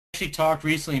actually talked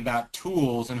recently about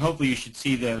tools, and hopefully you should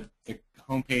see the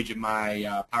homepage of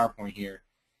my PowerPoint here.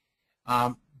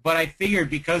 But I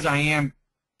figured because I am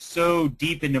so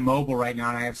deep into mobile right now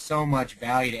and I have so much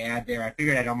value to add there, I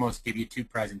figured I'd almost give you two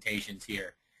presentations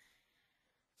here.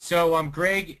 So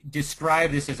Greg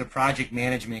described this as a project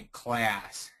management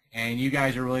class, and you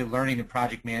guys are really learning the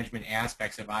project management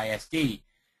aspects of ISD.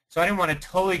 So I didn't want to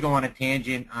totally go on a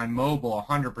tangent on mobile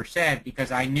 100%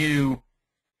 because I knew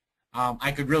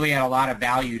I could really add a lot of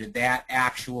value to that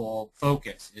actual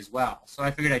focus as well. So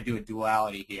I figured I'd do a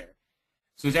duality here.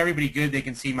 So is everybody good? They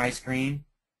can see my screen?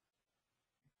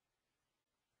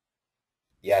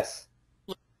 Yes.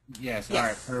 Yes. All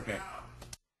right. Perfect.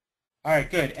 All right.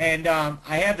 Good. And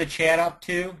I have the chat up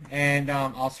too, and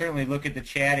I'll certainly look at the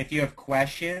chat. If you have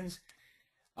questions,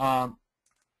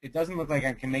 it doesn't look like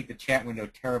I can make the chat window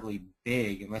terribly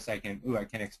big unless I can. Ooh, I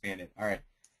can expand it. All right.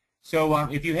 So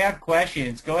if you have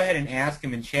questions, go ahead and ask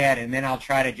them in chat, and then I'll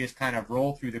try to just kind of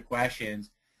roll through the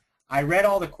questions. I read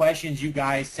all the questions you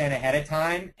guys sent ahead of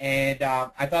time, and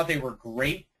I thought they were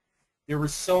great. There were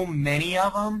so many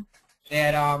of them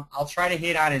that I'll try to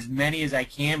hit on as many as I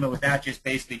can, but without just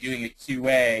basically doing a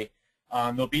QA.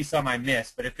 There'll be some I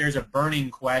missed, but if there's a burning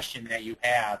question that you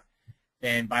have,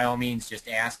 then by all means just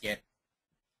ask it.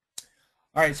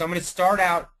 All right, so I'm going to start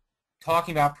out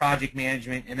talking about project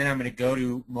management, and then I'm going to go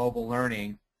to mobile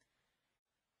learning.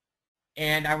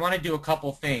 And I want to do a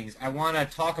couple things. I want to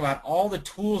talk about all the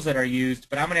tools that are used,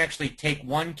 but I'm going to actually take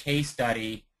one case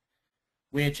study,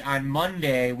 which on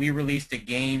Monday we released a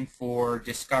game for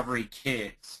Discovery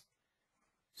Kids.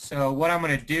 So what I'm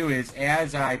going to do is,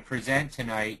 as I present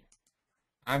tonight,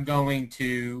 I'm going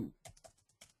to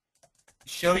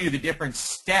show you the different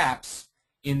steps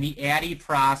in the ADDIE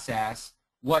process,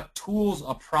 what tools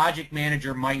a project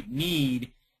manager might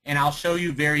need, and I'll show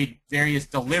you various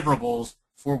deliverables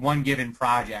for one given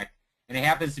project. And it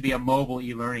happens to be a mobile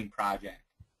e-learning project.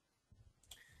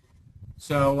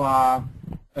 So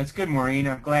that's good, Maureen.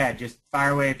 I'm glad. Just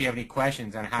fire away if you have any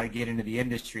questions on how to get into the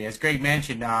industry. As Greg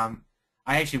mentioned, I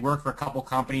actually worked for a couple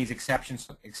companies,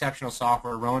 Exceptional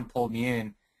Software. Rowan pulled me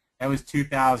in. That was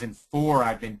 2004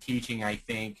 I've been teaching, I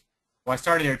think. Well, I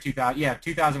started there in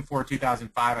 2004,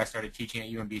 2005 I started teaching at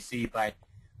UMBC, but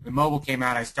when mobile came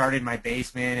out, I started in my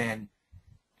basement,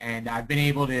 and I've been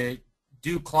able to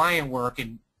do client work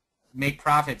and make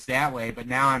profits that way, but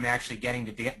now I'm actually getting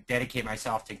to dedicate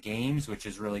myself to games, which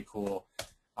is really cool.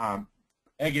 I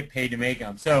get paid to make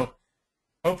them. So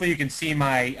hopefully you can see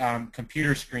my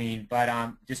computer screen,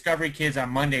 but Discovery Kids on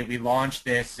Monday, we launched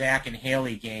this Zach and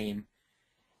Haley game,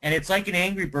 and it's like an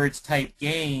Angry Birds type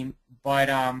game, but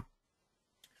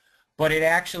it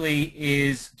actually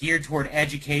is geared toward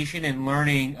education and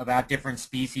learning about different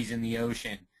species in the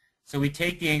ocean. So we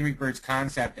take the Angry Birds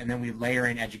concept and then we layer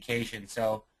in education.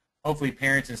 So hopefully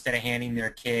parents, instead of handing their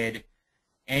kid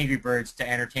Angry Birds to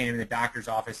entertain them in the doctor's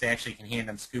office, they actually can hand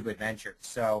them Scuba Adventures.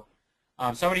 So, so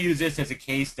I'm going to use this as a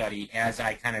case study as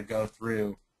I kind of go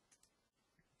through.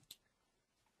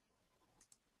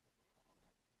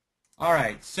 All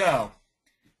right, so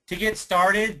to get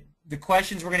started, the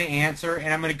questions we're going to answer,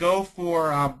 and I'm going to go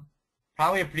for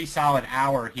probably a pretty solid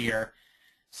hour here.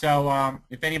 So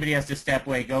if anybody has to step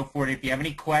away, go for it. If you have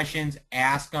any questions,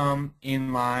 ask them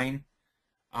in line.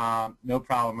 No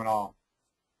problem at all.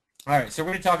 All right, so we're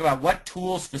going to talk about what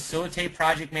tools facilitate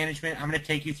project management. I'm going to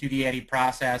take you through the ADDIE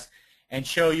process and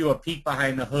show you a peek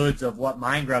behind the hoods of what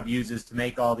MindGrub uses to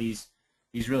make all these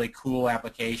really cool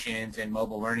applications and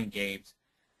mobile learning games.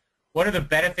 What are the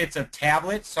benefits of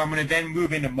tablets? So I'm going to then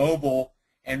move into mobile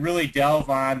and really delve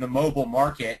on the mobile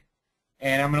market.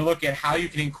 And I'm going to look at how you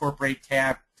can incorporate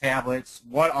tablets,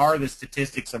 what are the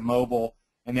statistics of mobile,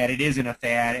 and that it isn't a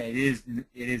fad. It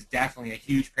is definitely a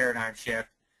huge paradigm shift.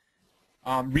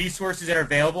 Resources that are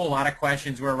available. A lot of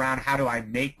questions were around how do I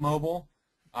make mobile,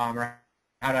 or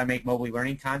how do I make mobile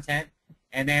learning content,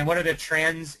 and then what are the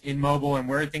trends in mobile and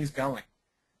where are things going.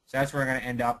 So that's where we're going to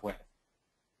end up with.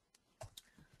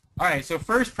 All right, so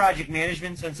first, project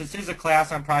management. Since this is a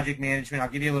class on project management, I'll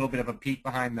give you a little bit of a peek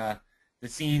behind the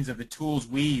scenes of the tools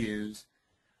we use.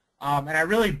 And I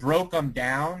really broke them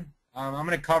down. I'm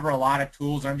going to cover a lot of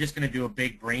tools. I'm just going to do a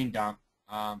big brain dump,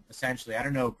 essentially. I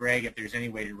don't know, Greg, if there's any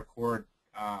way to record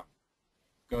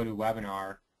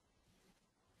GoToWebinar.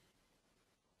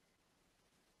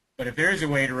 But if there is a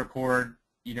way to record,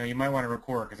 you know, you might want to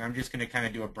record, because I'm just going to kind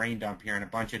of do a brain dump here on a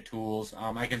bunch of tools.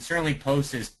 I can certainly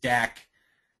post this deck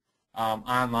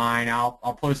online.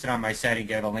 I'll post it on my site and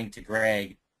give a link to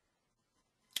Greg.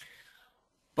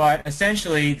 But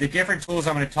essentially, the different tools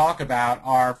I'm going to talk about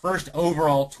are, first,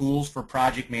 overall tools for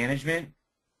project management.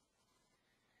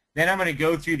 Then I'm going to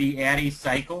go through the ADDIE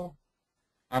cycle.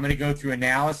 I'm going to go through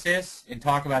analysis and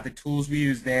talk about the tools we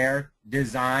use there,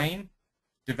 design,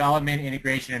 development,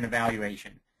 integration, and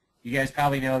evaluation. You guys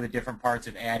probably know the different parts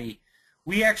of ADDIE.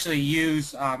 We actually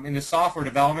use, in the software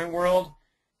development world,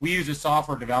 we use a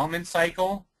software development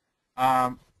cycle.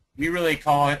 We really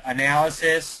call it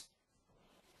analysis,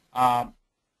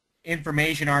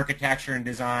 information architecture and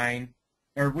design.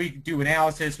 Or we do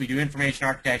analysis, we do information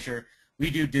architecture, we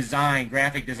do design,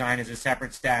 graphic design as a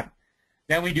separate step.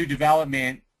 Then we do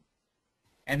development,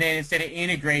 and then instead of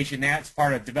integration, that's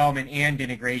part of development and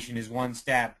integration is one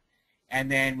step. And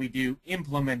then we do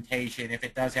implementation if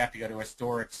it does have to go to a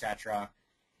store, etc.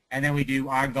 And then we do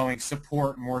ongoing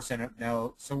support more so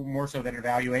than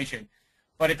evaluation.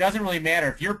 But it doesn't really matter.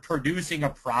 If you're producing a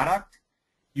product,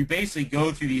 you basically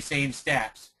go through these same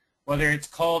steps. Whether it's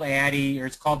called ADDIE or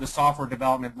it's called the software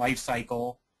development life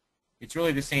cycle, it's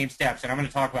really the same steps. And I'm going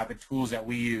to talk about the tools that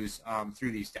we use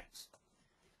through these steps.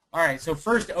 All right, so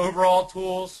first, overall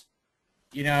tools.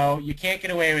 You know, you can't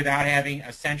get away without having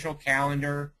a central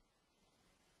calendar.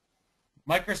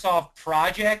 Microsoft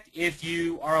Project, if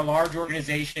you are a large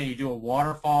organization and you do a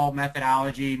waterfall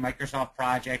methodology, Microsoft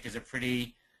Project is a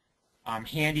pretty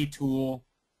handy tool.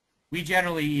 We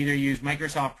generally either use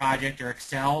Microsoft Project or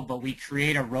Excel, but we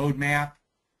create a roadmap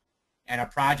and a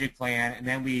project plan, and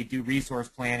then we do resource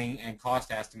planning and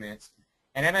cost estimates.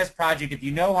 And MS Project, if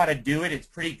you know how to do it, it's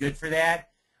pretty good for that.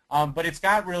 But it's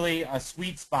got really a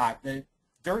sweet spot. The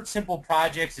dirt simple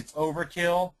projects, it's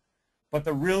overkill. But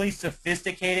the really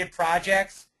sophisticated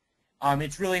projects,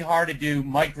 it's really hard to do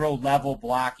micro-level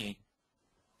blocking.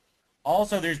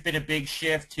 Also, there's been a big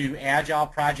shift to agile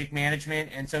project management,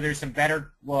 and so there's some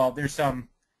there's some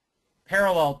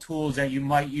parallel tools that you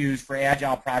might use for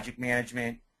agile project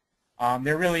management.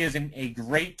 There really isn't a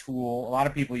great tool. A lot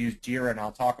of people use Jira, and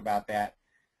I'll talk about that.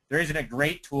 There isn't a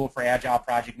great tool for agile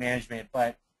project management,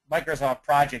 but Microsoft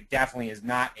Project definitely is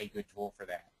not a good tool for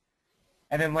that.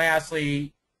 And then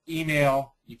lastly,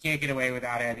 email. You can't get away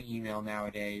without having email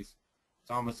nowadays.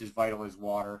 It's almost as vital as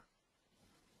water.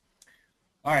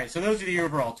 All right, so those are the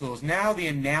overall tools. Now the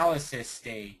analysis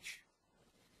stage.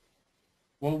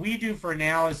 What we do for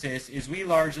analysis is we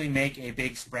largely make a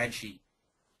big spreadsheet.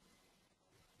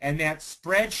 And that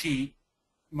spreadsheet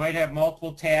might have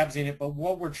multiple tabs in it, but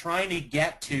what we're trying to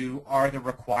get to are the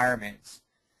requirements.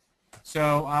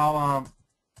 So I'll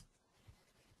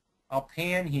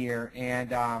pan here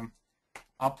and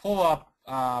I'll pull up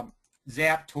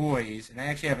Zap Toys, and I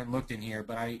actually haven't looked in here,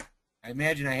 but I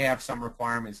imagine I have some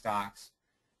requirements docs.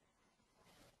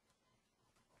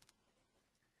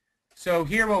 So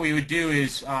here what we would do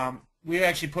is we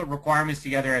actually put requirements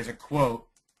together as a quote.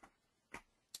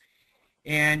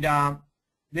 And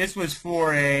this was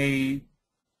for a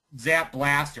Zap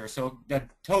Blaster, so a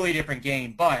totally different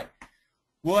game. But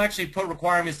we'll actually put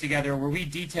requirements together where we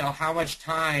detail how much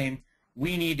time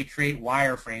we need to create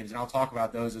wireframes, and I'll talk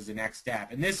about those as the next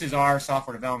step. And this is our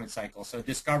software development cycle. So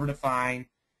discover, define,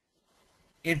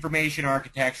 information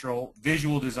architectural,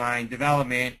 visual design,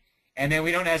 development, and then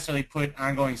we don't necessarily put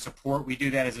ongoing support. We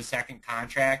do that as a second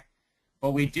contract.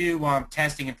 But we do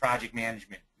testing and project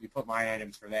management. We put line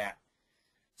items for that.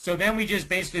 So then we just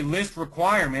basically list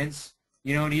requirements.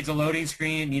 You know, it needs a loading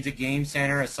screen, it needs a game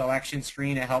center, a selection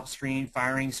screen, a help screen,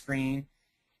 firing screen.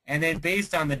 And then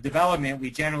based on the development,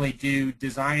 we generally do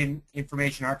design and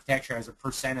information architecture as a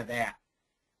 % of that.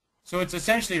 So it's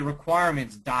essentially a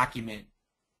requirements document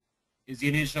is the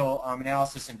initial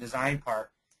analysis and design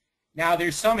part. Now,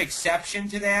 there's some exception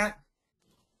to that.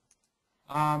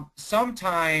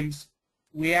 Sometimes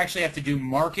we actually have to do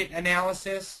market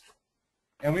analysis,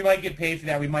 and we might get paid for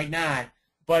that, we might not.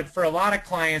 But for a lot of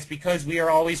clients, because we are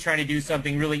always trying to do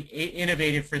something really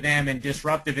innovative for them and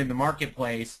disruptive in the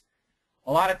marketplace,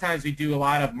 a lot of times we do a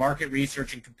lot of market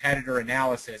research and competitor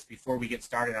analysis before we get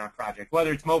started on a project,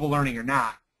 whether it's mobile learning or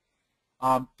not.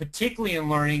 Particularly in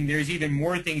learning, there's even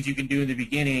more things you can do in the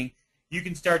beginning. You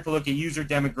can start to look at user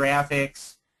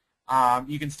demographics.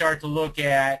 You can start to look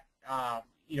at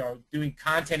doing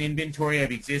content inventory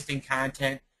of existing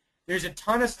content. There's a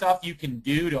ton of stuff you can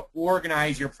do to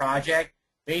organize your project,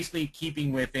 basically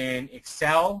keeping within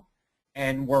Excel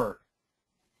and Word.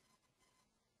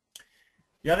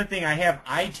 The other thing, I have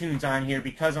iTunes on here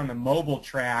because on the mobile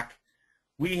track,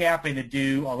 we happen to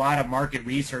do a lot of market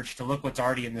research to look what's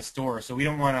already in the store. So we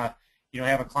don't want to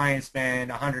have a client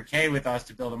spend $100K with us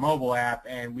to build a mobile app,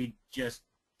 and we just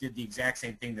did the exact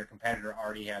same thing their competitor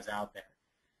already has out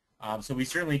there. So we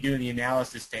certainly do in the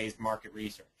analysis stage market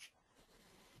research.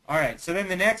 All right, so then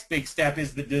the next big step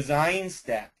is the design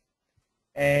step.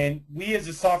 And we, as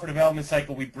a software development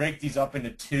cycle, we break these up into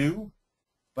two.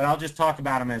 but I'll just talk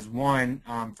about them as one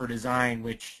for design,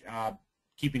 which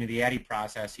keeping to the Addy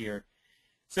process here.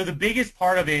 So the biggest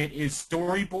part of it is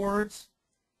storyboards.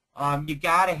 You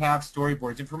got to have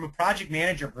storyboards. And from a project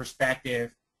manager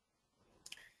perspective,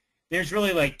 there's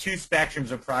really like two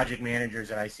spectrums of project managers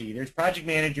that I see. There's project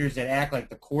managers that act like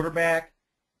the quarterback,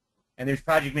 and there's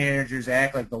project managers that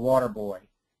act like the water boy.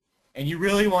 And you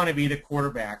really want to be the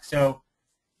quarterback. So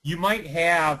you might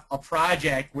have a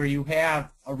project where you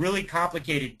have a really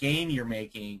complicated game you're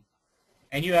making,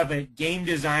 and you have a game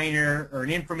designer or an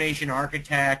information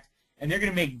architect, and they're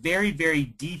going to make very,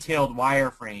 very detailed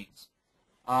wireframes.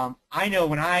 I know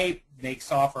when I make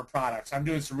software products, I'm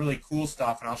doing some really cool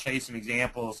stuff, and I'll show you some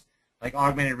examples, like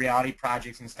augmented reality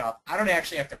projects and stuff. I don't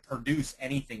actually have to produce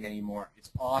anything anymore.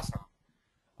 It's awesome.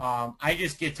 I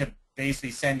just get to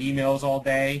basically send emails all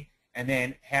day and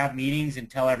then have meetings and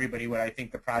tell everybody what I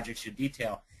think the project should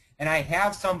detail. And I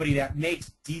have somebody that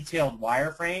makes detailed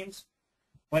wireframes,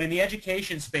 but in the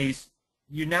education space,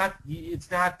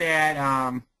 it's not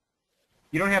that,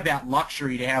 you don't have that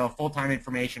luxury to have a full-time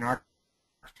information architect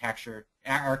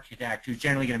who's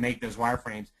generally going to make those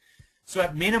wireframes. So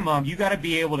at minimum, you got to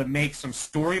be able to make some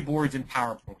storyboards in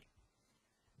PowerPoint.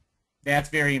 That's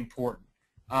very important.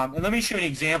 And let me show you an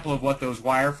example of what those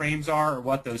wireframes are or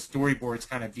what those storyboards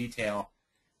kind of detail.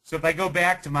 So if I go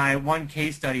back to my one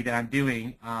case study that I'm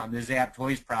doing, the Zap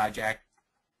Toys project,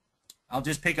 I'll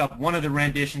just pick up one of the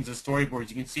renditions of storyboards.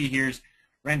 You can see here's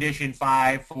rendition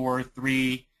 5, 4,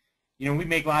 3. You know, we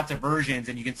make lots of versions,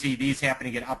 and you can see these happen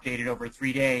to get updated over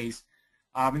 3 days.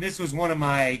 And this was one of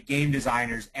my game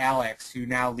designers, Alex, who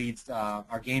now leads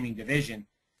our gaming division.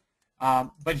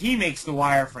 But he makes the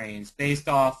wireframes based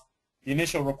off the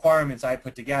initial requirements I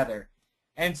put together.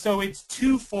 And so it's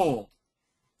twofold.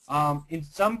 In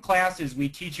some classes, we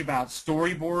teach about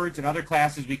storyboards. In other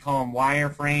classes, we call them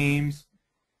wireframes.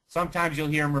 Sometimes you'll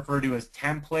hear them referred to as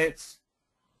templates.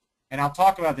 And I'll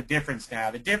talk about the difference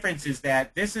now. The difference is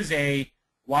that this is a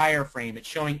wireframe. It's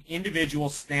showing individual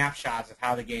snapshots of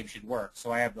how the game should work.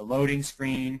 So I have the loading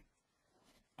screen.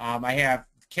 I have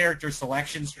character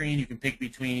selection screen. You can pick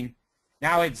between.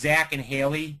 Now it's Zach and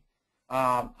Haley.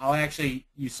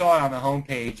 You saw it on the home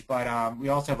page, but we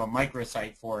also have a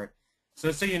microsite for it.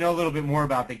 So you know a little bit more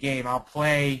about the game, I'll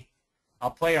play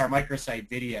our microsite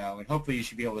video, and hopefully you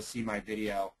should be able to see my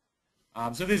video.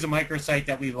 So this is a microsite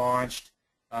that we launched.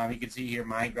 You can see here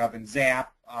Mindgrub and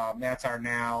Zap. That's our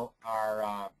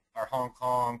Hong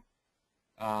Kong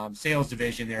sales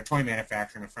division. They're a toy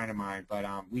manufacturer and a friend of mine, but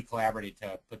we collaborated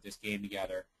to put this game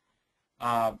together.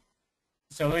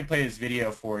 So let me play this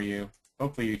video for you.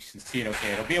 Hopefully you can see it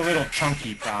okay. It'll be a little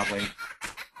chunky probably.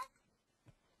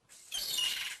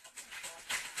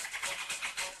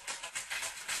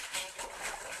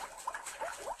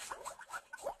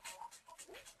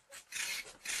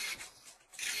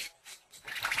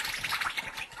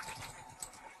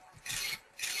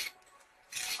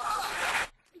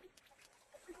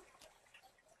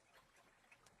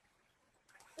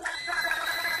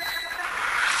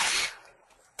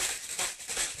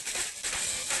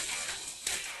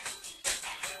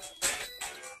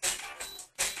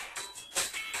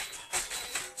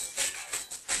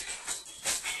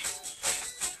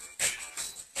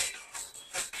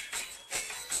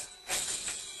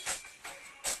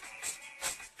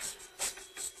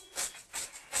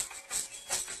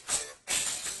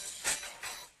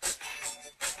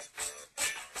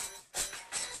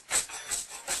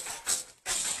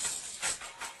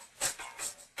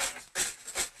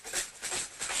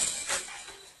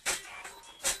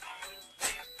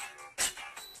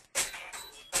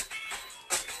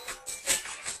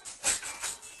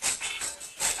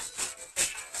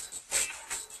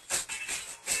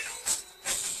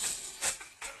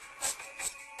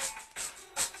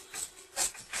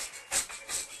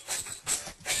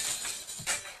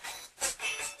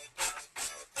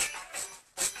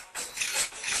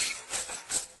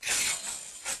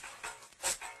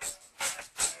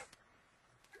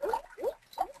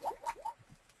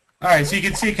 All right, so you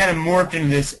can see it kind of morphed into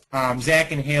this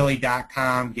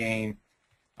ZachAndHaley.com game.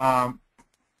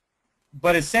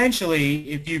 But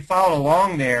essentially, if you follow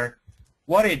along there,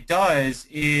 what it does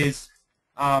is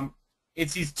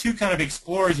it's these two kind of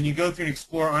explorers, and you go through and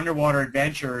explore underwater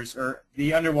adventures or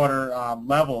the underwater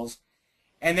levels,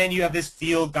 and then you have this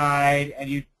field guide, and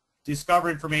you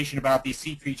discover information about these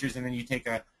sea creatures, and then you take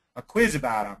a quiz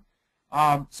about them.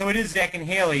 So it is Zach and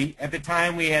Haley. At the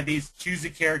time, we had these choose the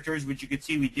characters, which you can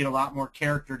see we did a lot more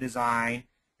character design,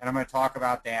 and I'm going to talk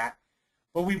about that.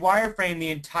 But we wireframe the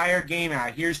entire game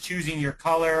out. Here's choosing your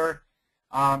color,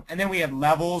 and then we have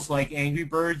levels like Angry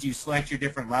Birds. You select your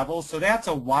different levels, so that's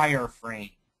a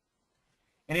wireframe.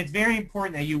 And it's very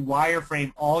important that you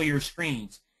wireframe all your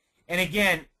screens. And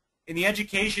again, in the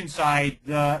education side,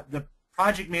 the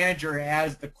project manager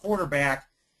as the quarterback,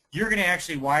 you're going to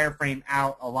actually wireframe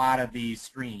out a lot of these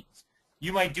screens.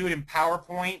 You might do it in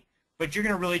PowerPoint, but you're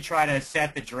going to really try to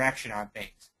set the direction on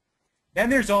things. Then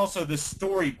there's also the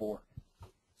storyboard.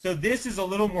 So this is a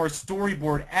little more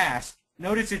storyboard-esque.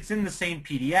 Notice it's in the same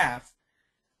PDF,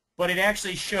 but it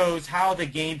actually shows how the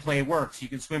gameplay works. You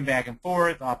can swim back and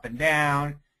forth, up and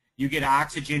down. You get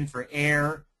oxygen for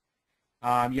air.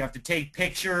 You have to take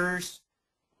pictures,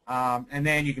 and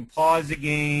then you can pause the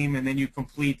game, and then you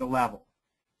complete the level.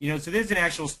 So this is an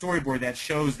actual storyboard that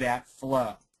shows that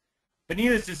flow. But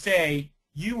needless to say,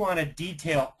 you want to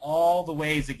detail all the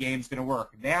ways the game's going to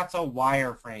work. That's a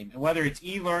wireframe. And whether it's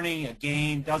e-learning, a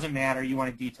game, doesn't matter. You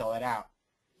want to detail it out.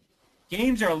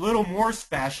 Games are a little more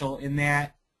special in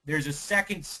that there's a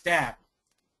second step,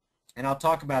 and I'll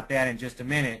talk about that in just a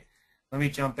minute. Let me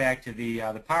jump back to the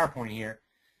PowerPoint here.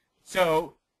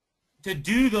 So to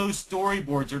do those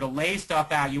storyboards or to lay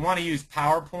stuff out, you want to use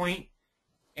PowerPoint.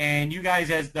 And you guys,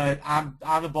 as the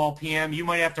on-the-ball PM, you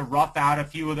might have to rough out a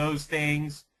few of those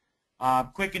things.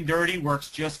 Quick and dirty works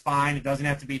just fine. It doesn't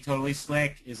have to be totally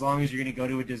slick as long as you're going to go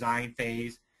to a design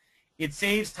phase. It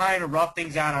saves time to rough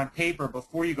things out on paper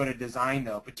before you go to design,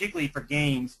 though, particularly for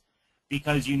games,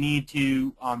 because you need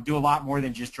to do a lot more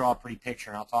than just draw a pretty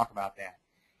picture, and I'll talk about that.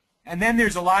 And then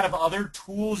there's a lot of other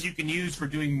tools you can use for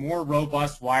doing more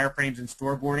robust wireframes and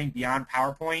storyboarding beyond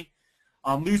PowerPoint.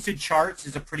 Lucid Charts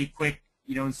is a pretty quick,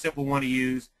 and simple one to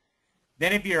use.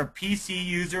 Then if you're a PC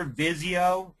user,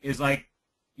 Visio is like,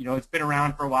 it's been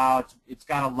around for a while. It's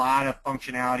got a lot of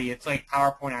functionality. It's like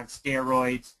PowerPoint on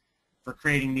steroids for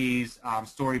creating these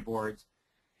storyboards.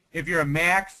 If you're a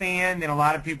Mac fan, then a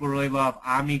lot of people really love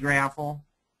OmniGraffle.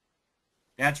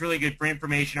 That's really good for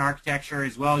information architecture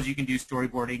as well as you can do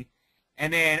storyboarding.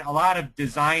 And then a lot of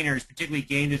designers, particularly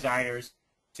game designers,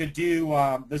 to do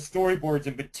the storyboards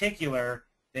in particular,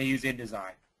 they use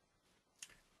InDesign.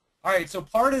 All right, so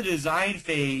part of the design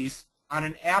phase on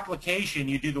an application,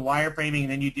 you do the wireframing and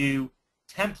then you do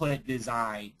template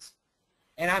designs.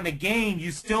 And on the game,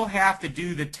 you still have to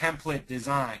do the template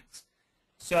designs.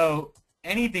 So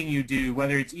anything you do,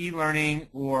 whether it's e-learning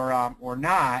or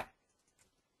not,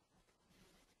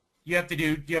 you have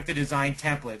to design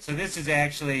templates. So this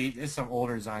is some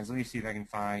older designs. Let me see if I can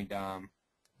find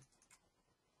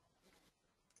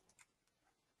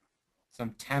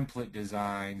some template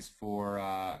designs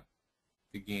for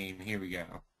the game. Here we go.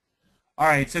 All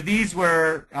right, so these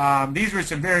were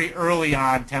some very early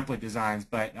on template designs,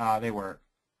 but they work.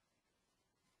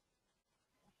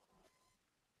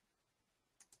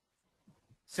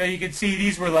 So you can see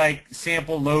these were like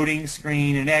sample loading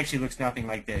screen, and it actually looks nothing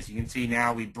like this. You can see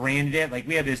now we branded it. Like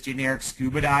we have this generic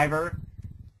scuba diver,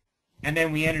 and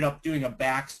then we ended up doing a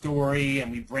backstory,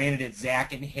 and we branded it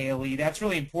Zach and Haley. That's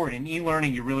really important. In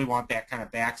e-learning, you really want that kind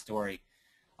of backstory.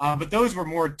 But those were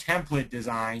more template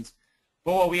designs.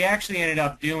 But what we actually ended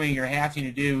up doing or having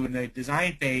to do in the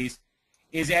design phase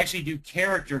is actually do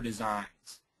character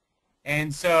designs.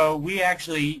 And so we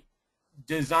actually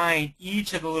designed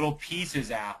each of the little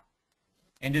pieces out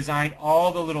and designed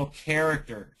all the little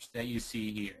characters that you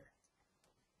see here.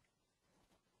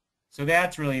 So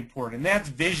that's really important. And that's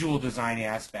visual design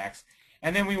aspects.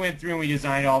 And then we went through and we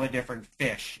designed all the different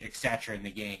fish, etc. in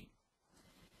the game.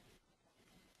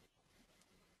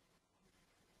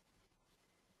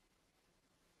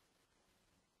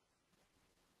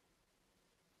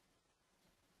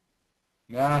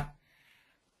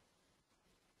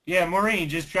 Yeah, Maureen,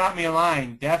 just drop me a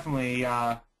line. Definitely,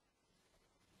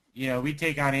 we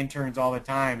take on interns all the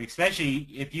time, especially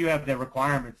if you have the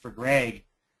requirement for Greg.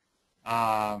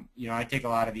 I take a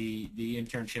lot of the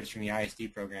internships from the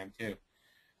ISD program too.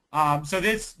 So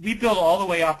we build all the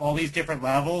way up all these different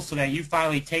levels so that you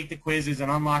finally take the quizzes and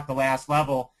unlock the last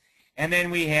level. And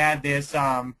then we had this,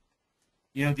 the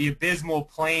abysmal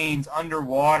plains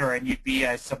underwater, and you'd be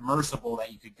a submersible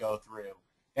that you could go through.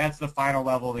 That's the final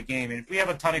level of the game. And if we have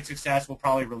a ton of success, we'll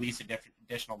probably release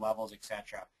additional levels,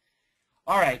 etc.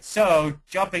 All right, so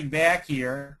jumping back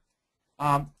here,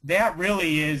 that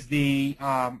really is the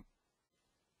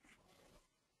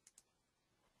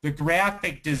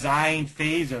graphic design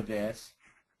phase of this.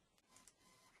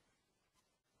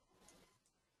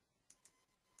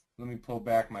 Let me pull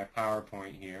back my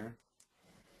PowerPoint here.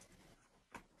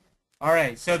 All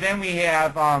right, so then we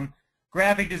have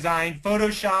graphic design,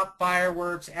 Photoshop,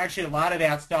 fireworks. Actually, a lot of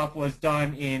that stuff was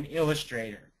done in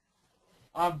Illustrator.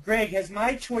 Greg, has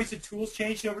my choice of tools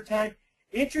changed over time?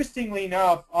 Interestingly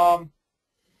enough,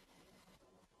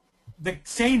 the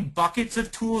same buckets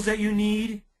of tools that you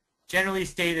need generally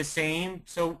stay the same.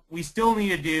 So we still need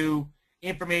to do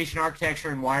information architecture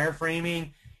and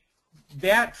wireframing.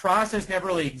 That process never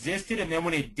really existed, and then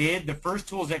when it did, the first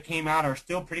tools that came out are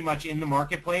still pretty much in the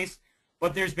marketplace,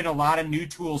 but there's been a lot of new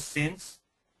tools since.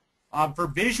 For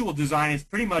visual design, it's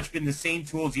pretty much been the same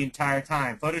tools the entire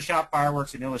time: Photoshop,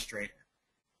 Fireworks, and Illustrator.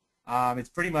 It's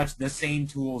pretty much the same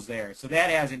tools there, so that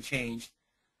hasn't changed.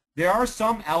 There are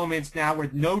some elements now where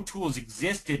no tools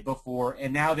existed before,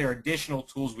 and now there are additional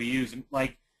tools we use,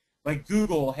 like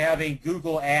Google having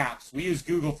Google Apps. We use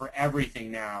Google for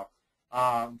everything now.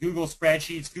 Google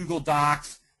Spreadsheets, Google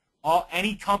Docs,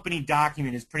 any company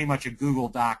document is pretty much a Google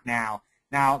Doc now.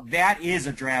 Now, that is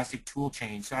a drastic tool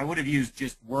change. So I would have used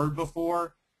just Word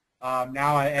before.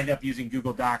 Now I end up using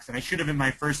Google Docs, and I should have in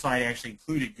my first slide actually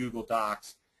included Google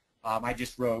Docs. I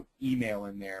just wrote email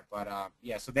in there, but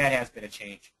yeah, so that has been a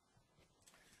change.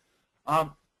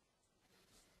 All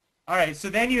right, so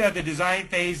then you have the design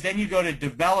phase, then you go to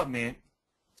development,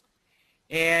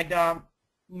 and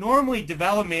normally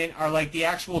development are like the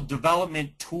actual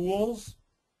development tools.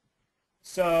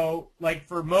 So like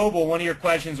for mobile, one of your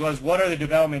questions was, what are the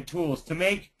development tools? To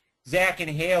make Zack and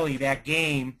Haley, that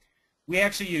game, we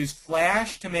actually use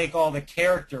Flash to make all the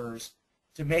characters,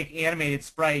 to make animated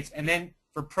sprites, and then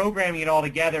for programming it all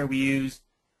together, we use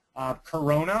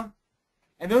Corona.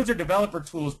 And those are developer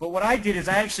tools, but what I did is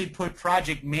I actually put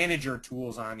project manager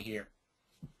tools on here.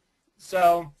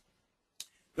 So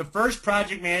the first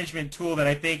project management tool that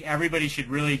I think everybody should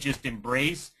really just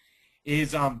embrace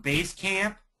is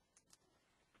Basecamp.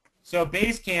 So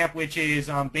Basecamp, which is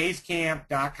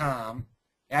basecamp.com,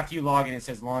 after you log in it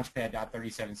says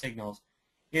launchpad.37 signals,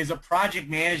 is a project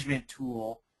management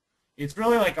tool. It's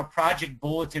really like a project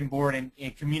bulletin board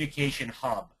and communication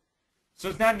hub. So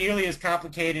it's not nearly as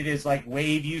complicated as like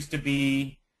Wave used to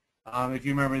be, if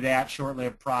you remember that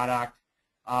short-lived product.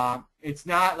 It's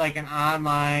not like an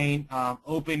online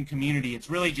open community. It's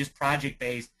really just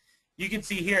project-based. You can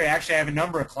see here, actually I have a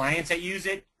number of clients that use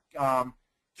it.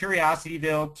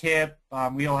 Curiosityville, KIP,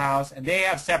 Wheelhouse, and they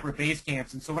have separate base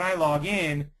camps. And so when I log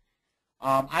in,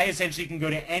 I essentially can go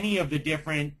to any of the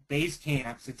different base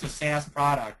camps. It's a SaaS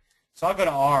product. So I'll go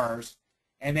to ours,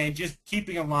 and then just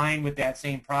keeping in line with that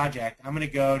same project, I'm going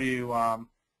to go to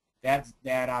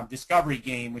that Discovery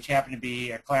game, which happened to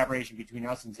be a collaboration between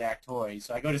us and Zack Toys.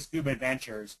 So I go to Scuba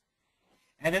Adventures,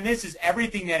 and then this is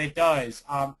everything that it does.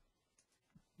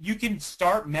 You can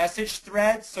start message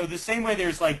threads. So the same way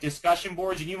there's like discussion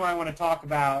boards, and you might want to talk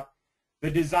about the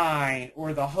design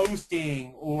or the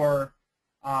hosting or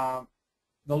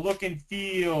the look and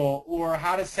feel or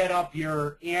how to set up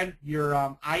your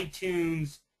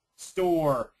iTunes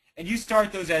store. And you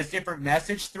start those as different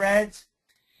message threads.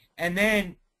 And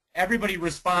then everybody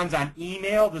responds on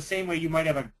email the same way you might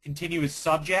have a continuous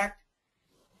subject.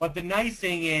 But the nice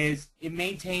thing is it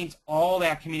maintains all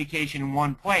that communication in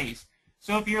one place.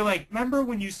 So if you're like, remember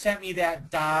when you sent me that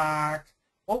doc,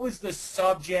 what was the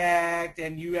subject,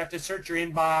 and you have to search your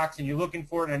inbox and you're looking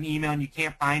for it on email and you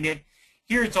can't find it,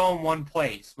 here it's all in one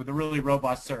place with a really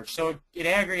robust search. So it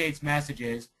aggregates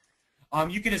messages.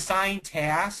 You can assign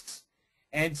tasks,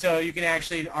 and so you can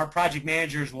actually, our project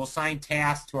managers will assign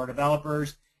tasks to our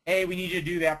developers. Hey, we need you to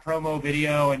do that promo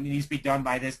video and it needs to be done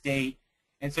by this date.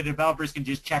 And so developers can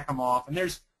just check them off. And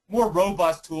there's more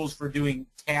robust tools for doing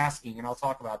tasking, and I'll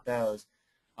talk about those.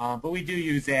 But we do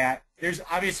use that. There's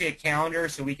obviously a calendar,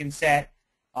 so we can set,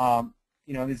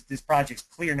 this project's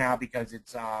clear now because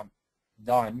it's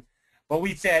done. But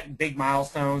we set big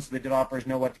milestones so the developers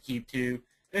know what to keep to.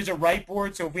 There's a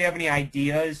whiteboard, so if we have any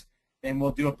ideas, then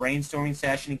we'll do a brainstorming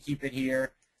session and keep it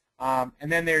here.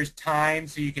 And then there's time,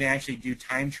 so you can actually do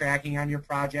time tracking on your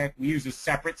project. We use a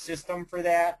separate system for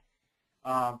that,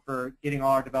 for getting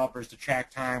all our developers to track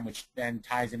time, which then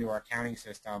ties into our accounting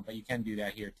system, but you can do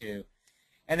that here too.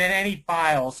 And then any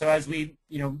file, so as we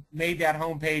made that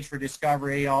homepage for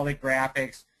Discovery, all the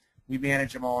graphics, we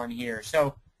manage them all in here.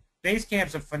 So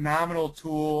Basecamp's a phenomenal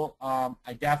tool.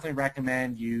 I definitely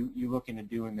recommend you look into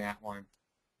doing that one.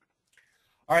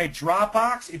 All right,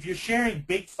 Dropbox, if you're sharing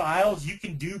big files, you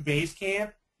can do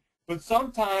Basecamp, but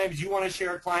sometimes you want to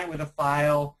share a client with a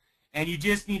file and you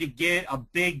just need to get a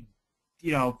big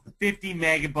 50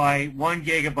 megabyte, 1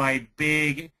 gigabyte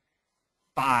big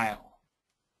file.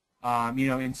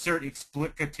 Insert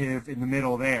explicative in the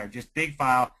middle there, just big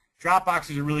file. Dropbox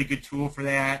is a really good tool for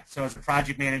that. So as a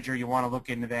project manager, you want to look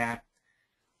into that.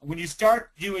 When you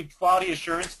start doing quality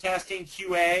assurance testing,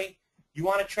 QA, you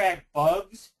want to track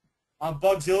bugs.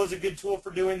 Bugzilla is a good tool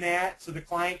for doing that. So the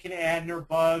client can add their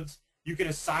bugs. You can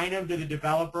assign them to the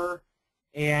developer,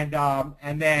 and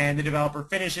then the developer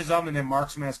finishes them and then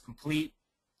marks them as complete.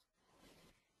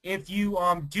 if you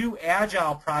do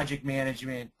agile project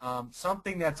management,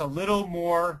 something that's a little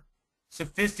more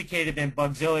sophisticated than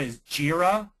Bugzilla is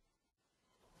Jira.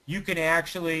 You can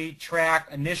actually track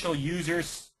initial user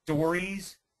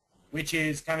stories, which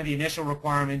is kind of the initial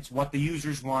requirements, what the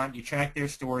users want. You track their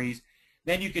stories.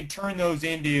 Then you can turn those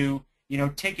into,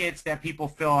 tickets that people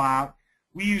fill out.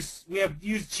 We have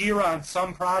used Jira on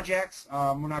some projects.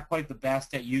 We're not quite the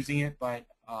best at using it, but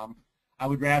I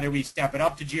would rather we step it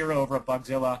up to Jira over at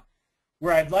Bugzilla.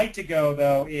 Where I'd like to go,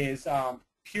 though, is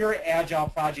pure agile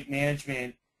project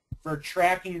management for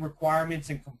tracking requirements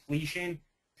and completion.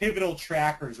 Pivotal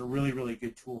trackers are a really, really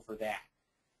good tool for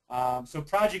that. So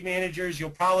project managers,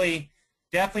 you'll probably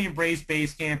definitely embrace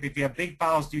Basecamp. If you have big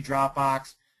files, do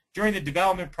Dropbox. During the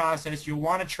development process, you'll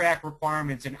want to track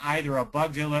requirements in either a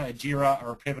Bugzilla, a Jira,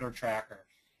 or a Pivotal tracker.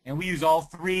 And we use all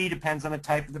three, depends on the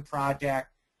type of the project.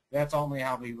 That's only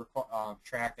how we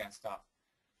track that stuff.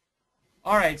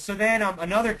 All right, so then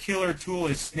another killer tool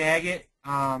is Snagit.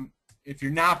 If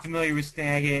you're not familiar with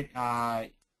Snagit,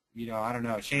 I don't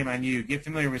know, shame on you. Get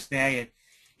familiar with Snagit.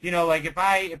 Like if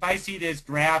I see this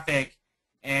graphic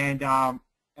and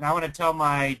I want to tell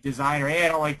my designer, hey, I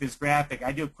don't like this graphic,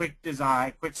 I do a quick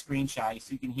design, quick screenshot,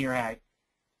 so you can hear I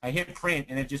hit print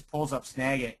and it just pulls up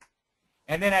Snagit.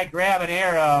 And then I grab an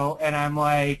arrow and I'm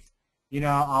like,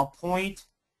 I'll point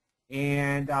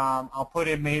and I'll put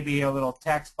in maybe a little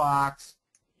text box,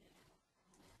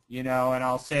 and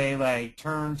I'll say like,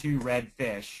 turn to red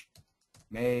fish,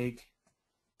 make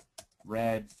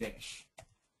red fish.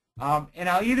 And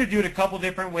I'll either do it a couple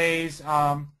different ways.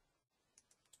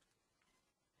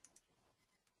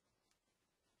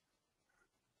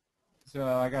 So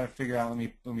I got to figure out,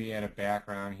 let me add a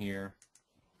background here.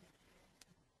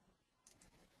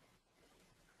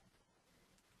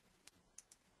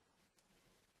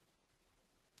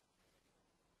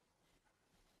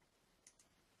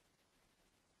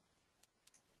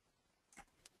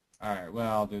 All right,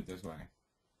 well, I'll do it this way.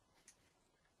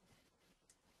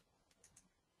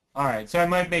 All right, so I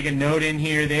might make a note in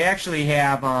here. They actually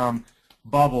have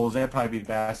bubbles. That'd probably be the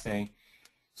best thing.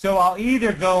 So I'll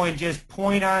either go and just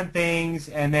point on things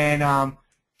and then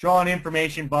draw an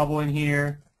information bubble in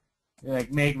here,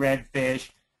 like make red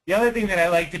fish. The other thing that I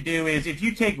like to do is if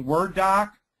you take Word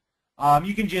doc,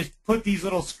 you can just put these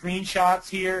little screenshots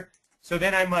here. So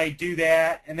then I might do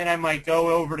that, and then I might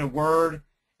go over to Word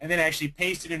and then actually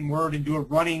paste it in Word and do a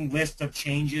running list of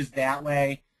changes that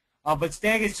way. But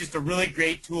Snagit is just a really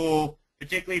great tool,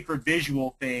 particularly for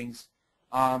visual things.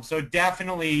 So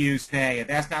definitely use Snagit.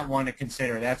 That's not one to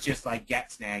consider. That's just like get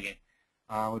Snagit,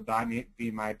 would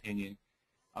be my opinion.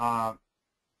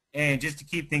 And just to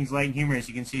keep things light and humorous,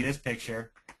 you can see this picture.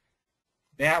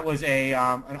 That was an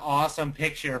awesome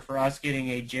picture for us getting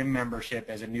a gym membership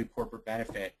as a new corporate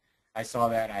benefit. I saw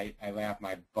that. I laughed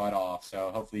my butt off.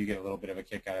 So hopefully you get a little bit of a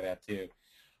kick out of that too.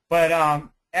 But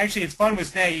actually, it's fun with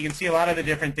Snag. You can see a lot of the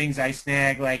different things I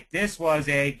snag. Like this was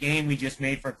a game we just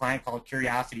made for a client called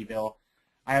Curiosityville.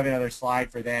 I have another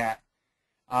slide for that.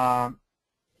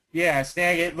 Yeah,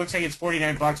 snag it. Looks like it's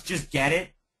 49 bucks. Just get it.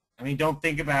 I mean, don't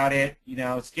think about it.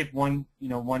 Skip one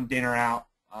dinner out,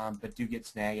 but do get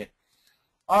Snagit.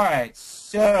 All right,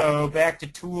 so back to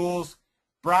tools.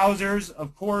 Browsers,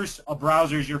 of course, a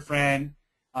browser is your friend.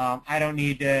 I don't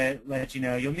need to let you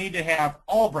know. You'll need to have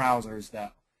all browsers, though.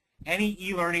 Any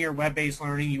e-learning or web-based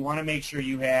learning, you want to make sure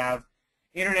you have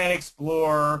Internet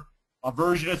Explorer, a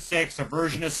version of 6, a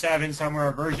version of 7 somewhere,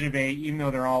 a version of 8, even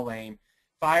though they're all lame.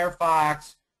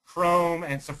 Firefox, Chrome,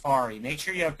 and Safari. Make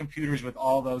sure you have computers with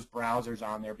all those browsers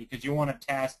on there because you want to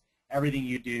test everything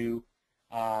you do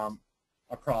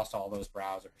across all those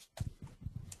browsers.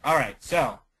 All right,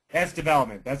 so that's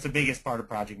development. That's the biggest part of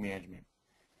project management.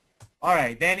 All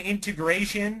right, then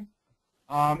integration.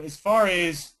 As far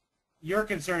as you're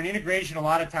concerned, integration a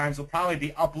lot of times will probably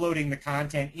be uploading the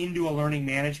content into a learning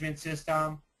management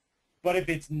system. But if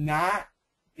it's not,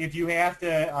 if you have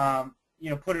to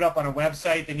put it up on a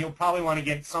website, then you'll probably want to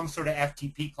get some sort of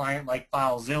FTP client like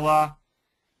FileZilla.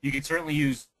 You can certainly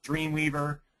use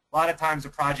Dreamweaver. A lot of times the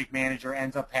project manager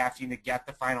ends up having to get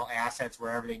the final assets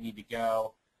wherever they need to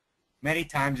go. Many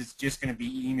times it's just going to be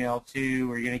emailed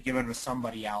to, or you're going to give it to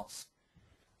somebody else.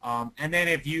 And then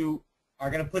if you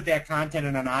are going to put that content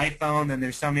in an iPhone, then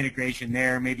there's some integration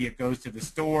there. Maybe it goes to the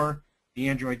store, the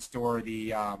Android store,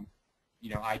 the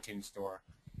iTunes store.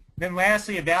 Then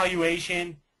lastly,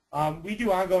 evaluation. We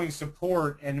do ongoing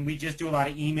support, and we just do a lot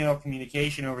of email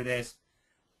communication over this.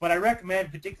 But I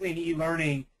recommend, particularly in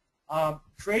e-learning,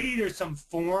 create either some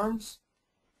forms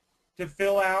to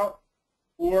fill out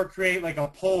or create like a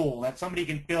poll that somebody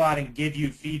can fill out and give you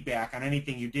feedback on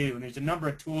anything you do. And there's a number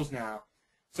of tools now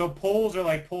So polls are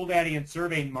like Poll Daddy and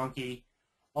SurveyMonkey.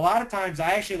 A lot of times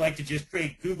I actually like to just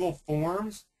create Google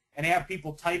Forms and have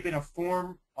people type in a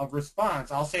form of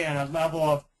response. I'll say on a level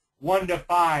of 1 to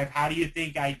 5, how do you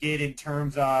think I did in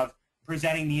terms of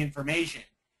presenting the information?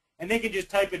 And they can just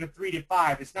type in a 3 to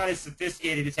 5. It's not as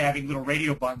sophisticated as having little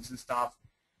radio buttons and stuff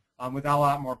without a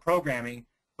lot more programming.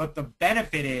 But the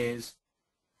benefit is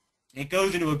it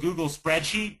goes into a Google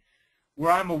spreadsheet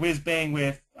where I'm a whiz-bang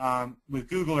with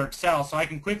Google or Excel, so I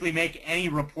can quickly make any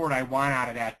report I want out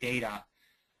of that data.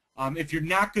 If you're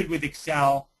not good with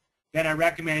Excel, then I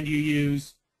recommend you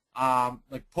use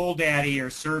like Poll Daddy or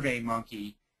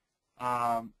SurveyMonkey,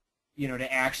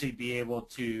 to actually be able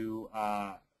to,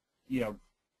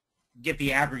 get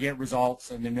the aggregate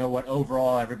results and to know what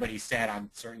overall everybody said on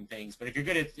certain things. But if you're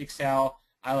good at Excel,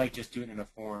 I like just doing it in a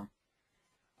form.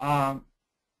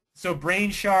 So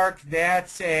BrainShark,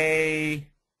 that's a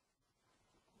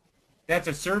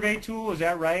survey tool, is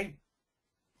that right?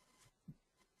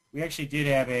 We actually did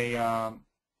have a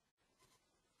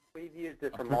We've used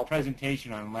it for multiple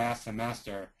presentation on last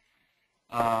semester.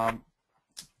 Yeah,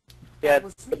 That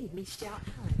was me, Michelle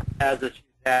Allen.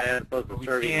 as opposed to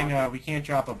SurveyMonkey. We can't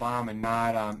drop a bomb and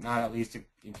not at least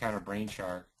encounter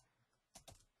BrainShark.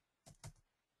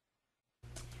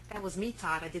 That was me,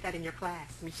 Todd. I did that in your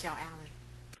class, Michelle Allen.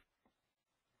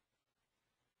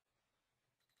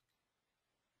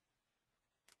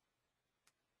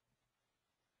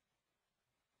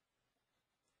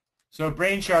 So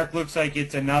BrainShark looks like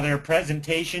it's another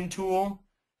presentation tool.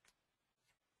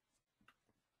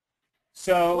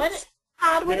 So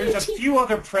there's a few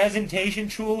other presentation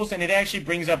tools, and it actually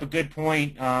brings up a good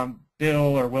point,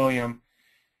 Bill or William,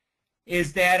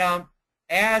 is that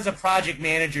as a project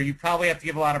manager, you probably have to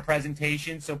give a lot of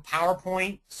presentations. So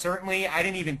PowerPoint, certainly, I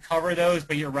didn't even cover those,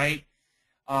 but you're right.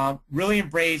 Really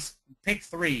embrace, pick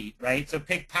 3, right? So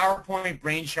pick PowerPoint,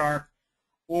 BrainShark,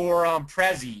 or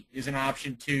Prezi is an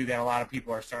option too that a lot of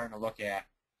people are starting to look at.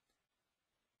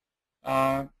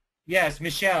 Yes,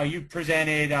 Michelle, you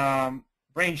presented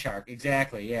BrainShark,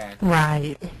 exactly, yeah.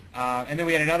 Right. And then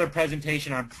we had another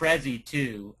presentation on Prezi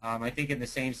too, I think in the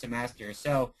same semester.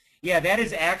 So yeah, that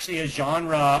is actually a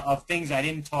genre of things I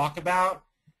didn't talk about.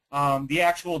 The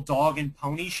actual dog and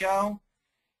pony show,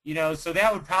 so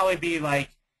that would probably be like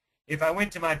if I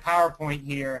went to my PowerPoint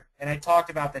here and I talked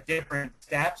about the different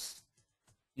steps,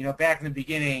 back in the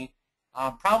beginning,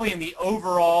 probably in the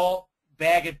overall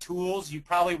bag of tools, you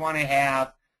probably want to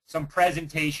have some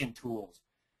presentation tools.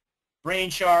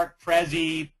 BrainShark,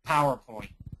 Prezi,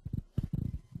 PowerPoint.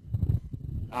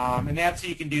 And that's so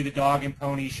you can do the dog and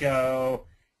pony show.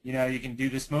 You can do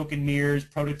the smoke and mirrors,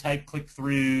 prototype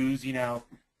click-throughs.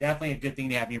 Definitely a good thing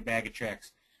to have in your bag of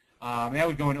tricks. That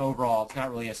would go in overall. It's not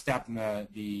really a step in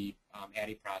the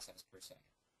ADDIE process per se.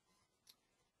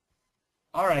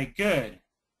 All right, good.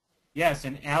 Yes,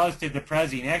 and Alice did the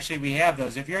Prezi, and actually we have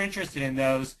those. If you're interested in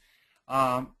those,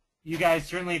 you guys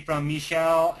certainly from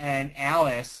Michelle and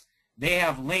Alice, they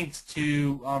have links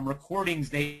to recordings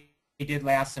they did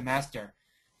last semester.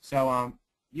 So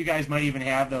you guys might even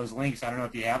have those links. I don't know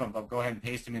if you have them, but go ahead and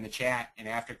paste them in the chat, and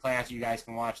after class you guys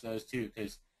can watch those too,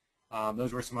 because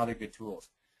those were some other good tools.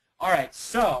 All right,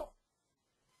 so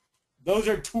those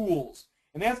are tools,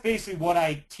 and that's basically what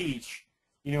I teach,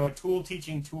 tool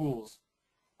teaching tools.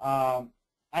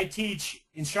 I teach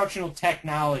instructional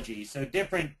technology, so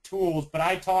different tools, but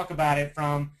I talk about it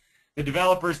from the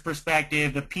developer's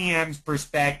perspective, the PM's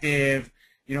perspective,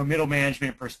 middle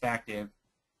management perspective.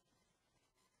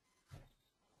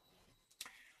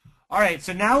 All right,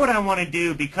 so now what I want to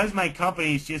do, because my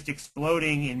company is just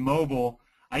exploding in mobile,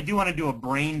 I do want to do a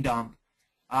brain dump.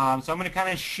 So I'm going to kind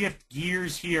of shift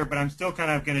gears here, but I'm still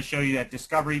kind of going to show you that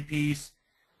discovery piece.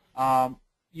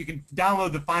 You can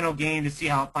download the final game to see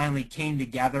how it finally came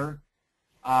together.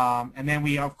 And then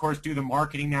we, of course, do the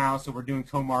marketing now, so we're doing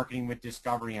co-marketing with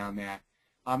Discovery on that.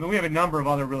 And we have a number of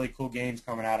other really cool games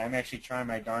coming out. I'm actually trying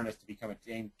my darndest to become a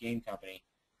game company.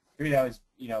 Maybe that was,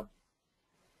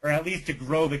 or at least to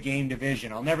grow the game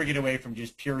division. I'll never get away from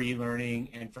just pure e-learning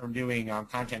and from doing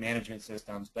content management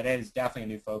systems, but it is definitely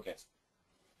a new focus.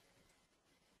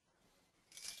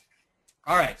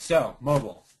 All right, so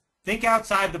mobile. Think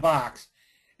outside the box.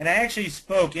 And I actually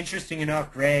spoke, interesting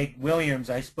enough, Greg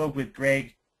Williams, I spoke with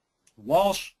Greg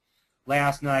Walsh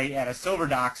last night at a Silver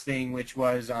Docs thing, which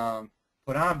was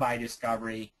put on by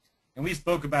Discovery. And we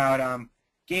spoke about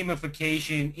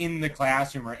gamification in the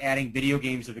classroom, or adding video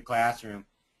games to the classroom.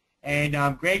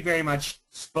 And Greg very much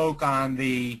spoke on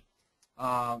the,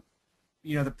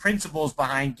 the principles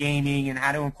behind gaming and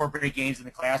how to incorporate games in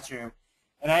the classroom.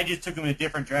 And I just took him in a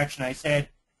different direction. I said,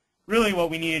 really what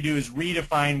we need to do is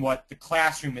redefine what the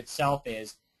classroom itself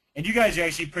is. And you guys are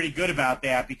actually pretty good about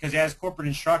that because as corporate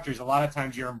instructors, a lot of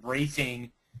times you're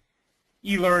embracing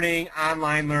e-learning,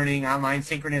 online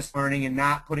synchronous learning, and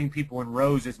not putting people in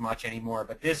rows as much anymore.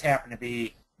 But this happened to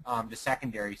be the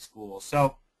secondary school.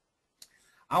 So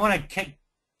I want to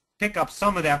pick up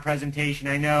some of that presentation.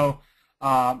 I know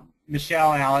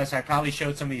Michelle, Alice, I probably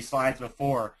showed some of these slides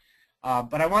before,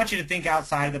 but I want you to think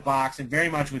outside of the box, and very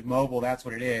much with mobile, that's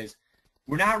what it is.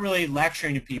 We're not really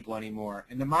lecturing to people anymore.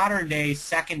 And the modern day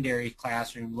secondary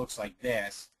classroom looks like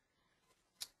this.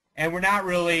 And we're not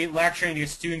really lecturing to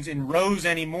students in rows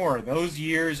anymore. Those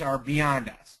years are beyond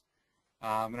us.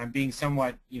 And I'm being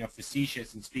somewhat,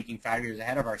 facetious and speaking 5 years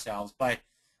ahead of ourselves. But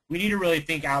we need to really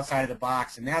think outside of the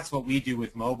box, and that's what we do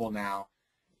with mobile now.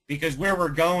 Because where we're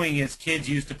going is kids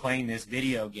used to playing this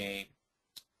video game.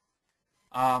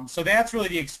 So that's really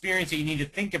the experience that you need to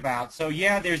think about. So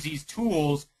yeah, there's these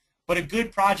tools, but a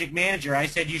good project manager, I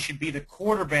said you should be the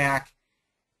quarterback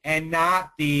and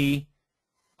not the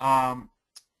water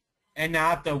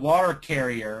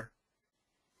carrier,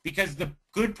 because the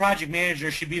good project manager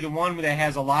should be the one that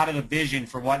has a lot of the vision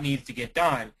for what needs to get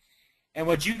done. And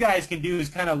what you guys can do is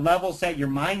kind of level set your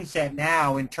mindset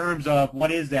now in terms of what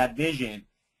is that vision.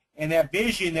 And that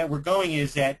vision that we're going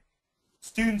is that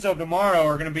students of tomorrow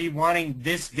are going to be wanting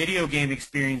this video game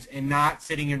experience and not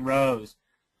sitting in rows.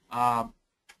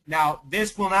 Now,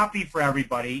 this will not be for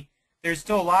everybody. There's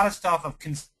still a lot of stuff of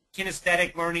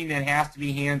kinesthetic learning that has to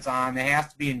be hands-on, that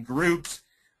has to be in groups,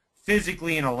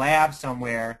 physically in a lab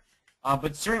somewhere.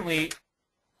 But certainly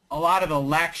a lot of the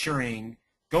lecturing,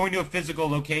 going to a physical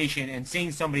location and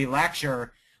seeing somebody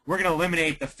lecture, we're going to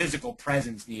eliminate the physical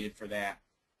presence needed for that.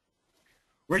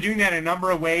 We're doing that in a number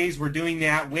of ways. We're doing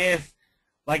that with,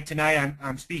 like tonight,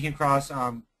 I'm speaking across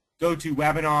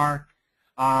GoToWebinar.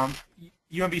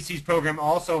 UMBC's program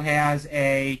also has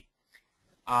they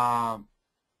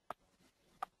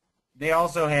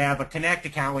also have a Connect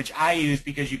account, which I use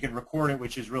because you can record it,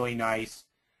 which is really nice.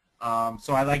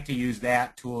 So I like to use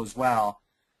that tool as well.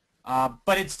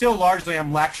 But it's still largely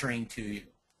I'm lecturing to you.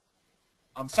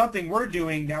 Something we're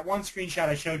doing, that one screenshot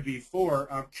I showed before,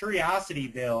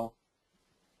 Curiosityville,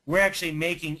 we're actually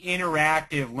making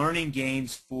interactive learning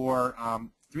games for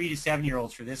 3 to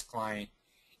 7-year-olds for this client.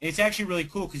 And it's actually really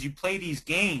cool because you play these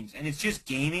games, and it's just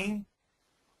gaming,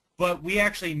 but we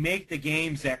actually make the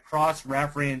games that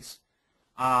cross-reference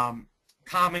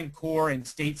Common Core and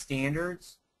state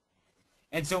standards.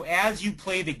 And so as you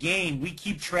play the game, we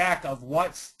keep track of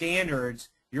what standards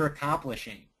you're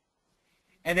accomplishing.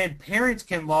 And then parents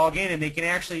can log in and they can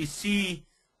actually see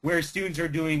where students are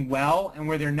doing well and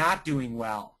where they're not doing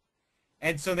well.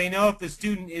 And so they know if the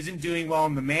student isn't doing well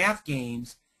in the math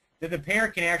games, that the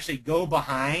parent can actually go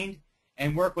behind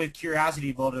and work with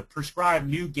Curiosityville to prescribe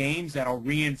new games that will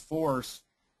reinforce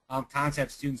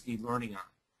concepts students need learning on.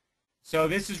 So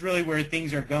this is really where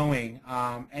things are going,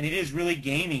 and it is really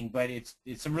gaming, but it's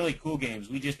some really cool games.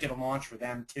 We just did a launch for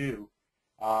them too,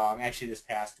 actually this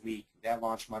past week. That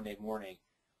launched Monday morning.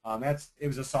 It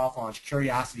was a soft launch,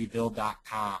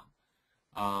 curiosityville.com.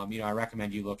 I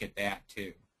recommend you look at that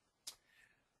too.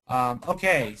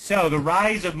 Okay, so the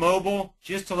rise of mobile,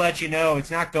 just to let you know,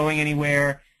 it's not going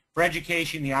anywhere. For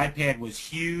education, the iPad was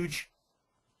huge.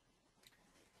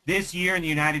 This year in the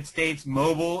United States,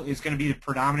 mobile is going to be the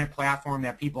predominant platform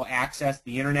that people access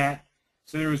the internet.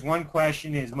 So there was one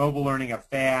question, is mobile learning a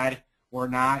fad or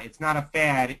not? It's not a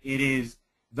fad, it is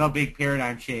the big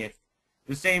paradigm shift.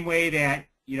 The same way that,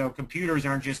 computers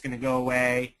aren't just going to go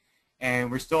away,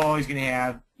 and we're still always going to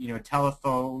have,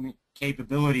 telephone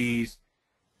capabilities.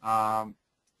 It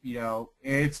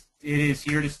is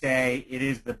here to stay. It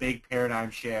is the big paradigm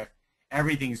shift.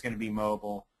 Everything's going to be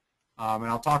mobile. And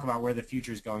I'll talk about where the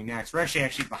future is going next. We're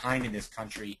actually behind in this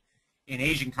country. In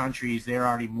Asian countries, they're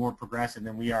already more progressive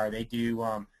than we are. They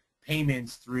do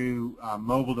payments through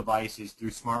mobile devices,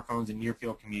 through smartphones and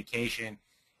near-field communication.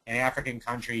 In African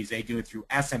countries, they do it through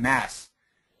SMS.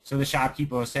 So the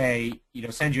shopkeeper will say,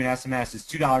 send you an SMS. It's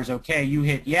 $2 okay. You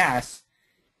hit yes,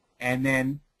 and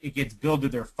then it gets billed to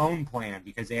their phone plan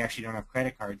because they actually don't have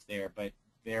credit cards there, but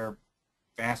they're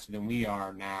faster than we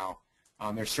are now.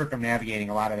 They're circumnavigating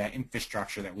a lot of that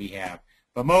infrastructure that we have.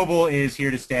 But mobile is here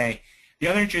to stay. The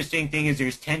other interesting thing is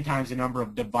there's 10 times the number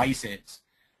of devices.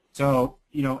 So,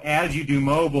 as you do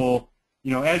mobile,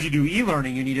 as you do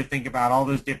e-learning, you need to think about all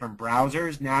those different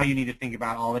browsers. Now you need to think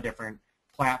about all the different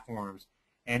platforms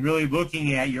and really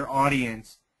looking at your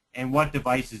audience and what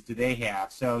devices do they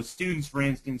have. So students, for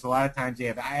instance, a lot of times they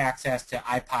have access to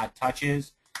iPod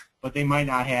touches, but they might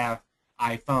not have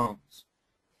iPhones.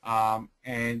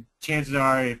 And chances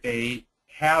are if they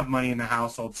have money in the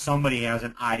household, somebody has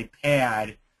an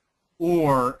iPad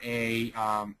or a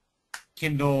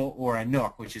Kindle or a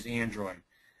Nook, which is Android.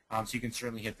 So you can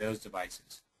certainly hit those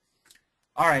devices.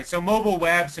 All right, so mobile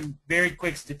web, some very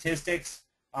quick statistics.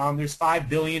 There's 5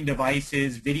 billion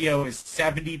devices. Video is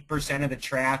 70% of the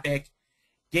traffic.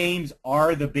 Games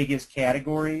are the biggest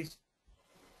categories.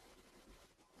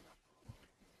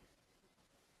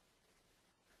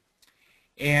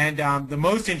 And the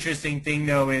most interesting thing,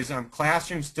 though, is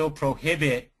classrooms still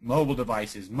prohibit mobile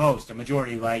devices. A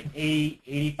majority, like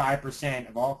 80, 85%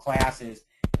 of all classes.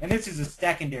 And this is a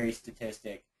secondary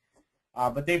statistic,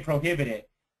 but they prohibit it.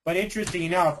 But interesting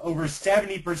enough, over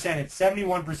 70%, it's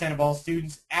 71% of all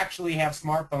students actually have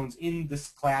smartphones in this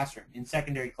classroom, in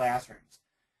secondary classrooms.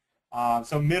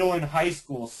 So middle and high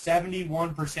school,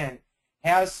 71%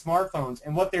 has smartphones.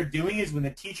 And what they're doing is when the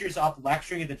teacher's up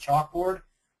lecturing at the chalkboard,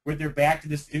 with their back to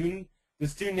the student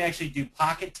actually do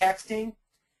pocket texting.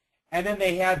 And then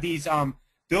they have these,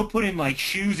 they'll put in like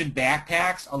shoes and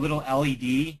backpacks, a little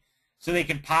LED, so they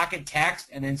can pocket text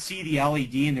and then see the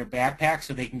LED in their backpack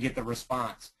so they can get the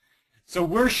response. So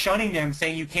we're shunning them,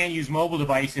 saying you can't use mobile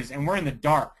devices, and we're in the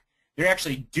dark. They're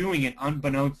actually doing it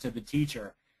unbeknownst to the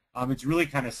teacher. It's really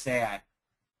kind of sad.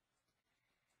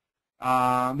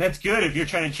 That's good if you're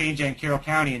trying to change that in Carroll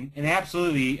County. And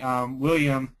absolutely,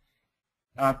 William,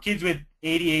 kids with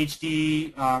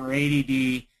ADHD or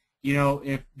ADD,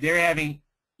 if they're having,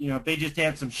 if they just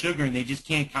have some sugar and they just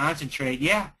can't concentrate,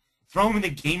 yeah, throw them in the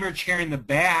gamer chair in the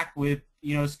back with,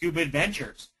 Scuba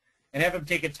Adventures and have them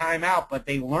take a time out, but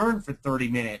they learn for 30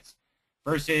 minutes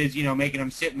versus, making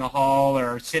them sit in the hall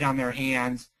or sit on their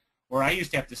hands, or I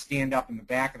used to have to stand up in the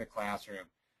back of the classroom,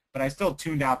 but I still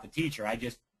tuned out the teacher. I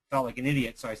just felt like an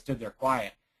idiot, so I stood there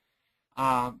quiet.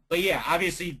 But yeah,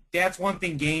 obviously that's one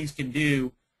thing games can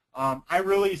do. I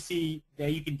really see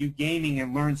that you can do gaming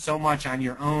and learn so much on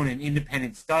your own and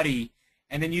independent study,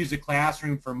 and then use the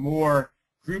classroom for more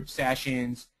group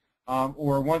sessions,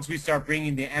 or once we start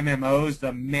bringing the MMOs,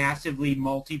 the massively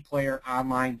multiplayer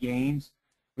online games,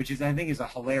 which is, I think, is a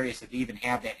hilarious that they even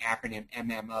have that acronym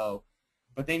MMO.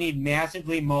 But they need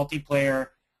massively multiplayer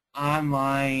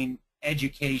online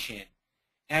education,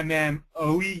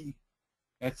 MMOE.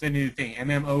 That's the new thing,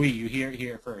 MMOE. You hear it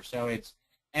here first. So it's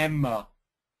MMO.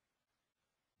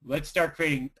 Let's start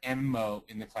creating MMO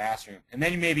in the classroom, and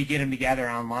then you maybe get them together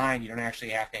online. You don't actually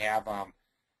have to have them.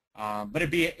 But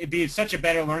it'd be such a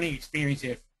better learning experience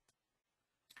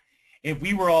if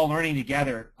we were all learning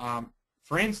together.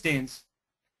 For instance,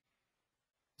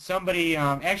 somebody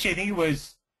actually, I think it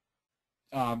was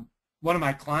one of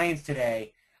my clients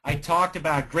today. I talked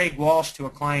about Greg Walsh to a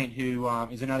client who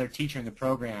is another teacher in the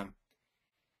program.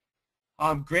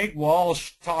 Greg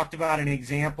Walsh talked about an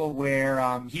example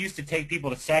where he used to take people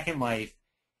to Second Life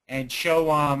and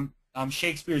show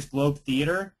Shakespeare's Globe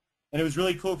Theater. And it was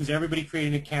really cool because everybody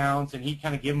created accounts, and he'd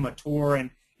kind of give them a tour. And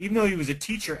even though he was a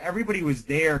teacher, everybody was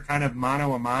there kind of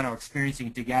mano a mano experiencing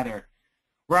it together,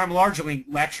 where I'm largely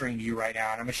lecturing to you right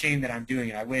now, and I'm ashamed that I'm doing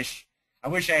it. I wish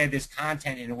I had this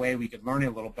content in a way we could learn it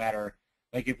a little better.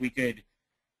 Like if we could,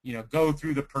 go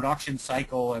through the production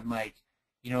cycle and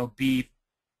be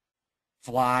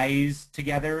flies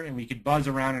together, and we could buzz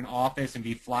around an office and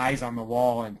be flies on the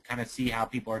wall and kind of see how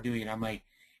people are doing it. I'm like,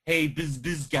 hey,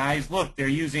 biz guys, look, they're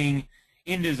using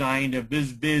InDesign to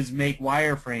biz make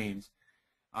wireframes.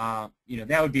 That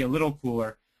would be a little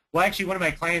cooler. Well, actually, one of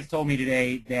my clients told me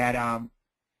today that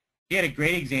he had a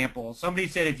great example. Somebody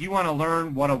said, if you want to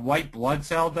learn what a white blood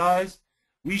cell does,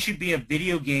 we should be a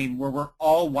video game where we're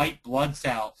all white blood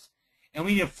cells. And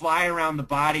we need to fly around the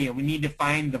body, and we need to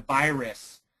find the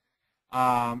virus.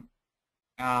 And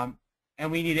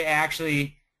we need to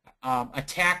actually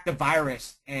attack the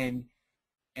virus and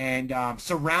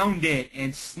surround it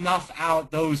and snuff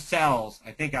out those cells.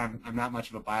 I think I'm not much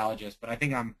of a biologist, but I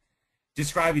think I'm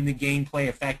describing the gameplay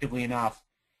effectively enough.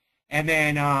 And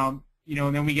then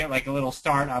and then we get like a little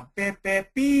start up, beep beep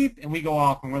beep, and we go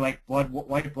off, and we're like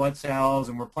white blood cells,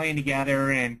 and we're playing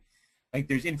together, and like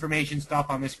there's information stuff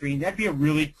on the screen. That'd be a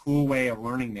really cool way of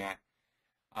learning that.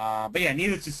 But yeah,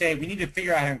 needless to say, we need to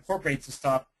figure out how to incorporate this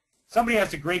stuff. Somebody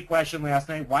asked a great question last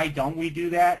night. Why don't we do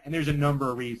that? And there's a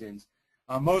number of reasons.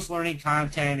 Most learning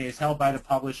content is held by the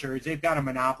publishers. They've got a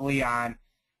monopoly on,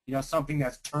 something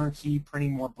that's turnkey,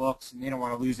 printing more books, and they don't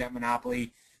want to lose that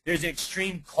monopoly. There's an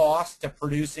extreme cost to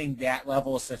producing that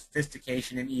level of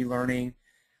sophistication in e-learning.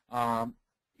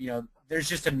 There's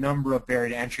just a number of barrier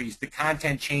to entries. The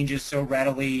content changes so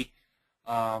readily.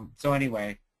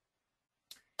 Anyway,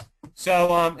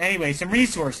 some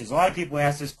resources. A lot of people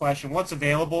ask this question: what's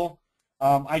available?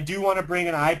 I do want to bring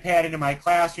an iPad into my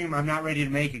classroom. I'm not ready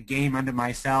to make a game unto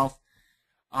myself.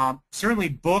 Certainly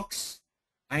books.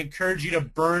 I encourage you to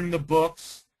burn the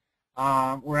books.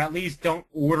 or at least don't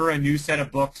order a new set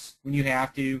of books when you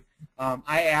have to.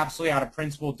 I absolutely, out of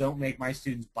principle, don't make my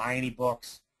students buy any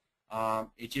books.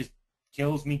 It just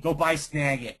kills me. Go buy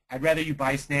Snagit. I'd rather you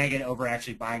buy Snagit over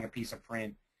actually buying a piece of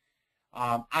print.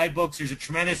 iBooks, there's a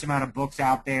tremendous amount of books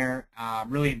out there.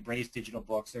 Really embrace digital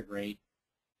books. They're great.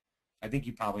 I think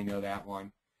you probably know that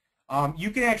one.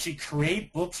 You can actually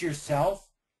create books yourself.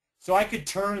 So I could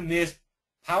turn this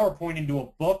PowerPoint into a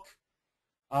book.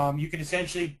 You can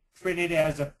essentially print it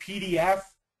as a PDF,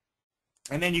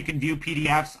 and then you can view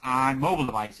PDFs on mobile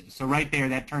devices. So right there,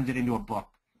 that turns it into a book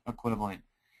equivalent.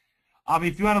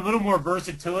 If you want a little more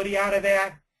versatility out of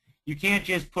that, you can't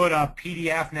just put a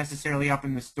PDF necessarily up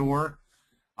in the store,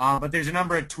 but there's a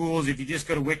number of tools. If you just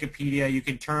go to Wikipedia, you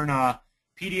can turn a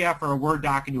PDF or a Word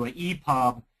doc into an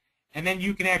EPUB, and then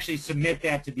you can actually submit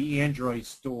that to the Android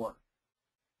store.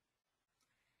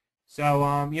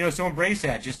 So, so embrace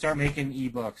that. Just start making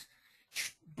ebooks.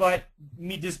 But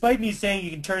despite me saying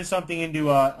you can turn something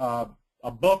into a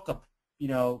book,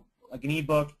 like an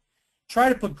ebook, try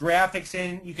to put graphics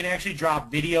in. You can actually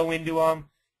drop video into them.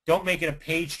 Don't make it a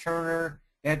page turner.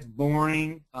 That's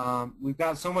boring. We've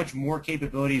got so much more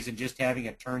capabilities than just having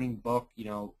a turning book.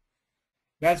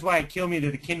 That's why it killed me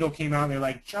that the Kindle came out and they're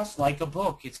like, just like a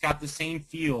book. It's got the same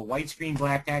feel, white screen,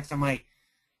 black text. I'm like,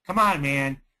 come on,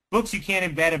 man. Books, you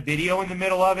can't embed a video in the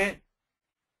middle of it,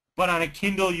 but on a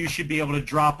Kindle, you should be able to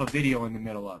drop a video in the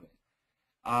middle of it.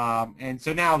 And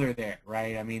so now they're there,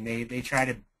 right? I mean, they try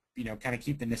to, kind of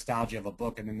keep the nostalgia of a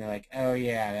book, and then they're like, oh,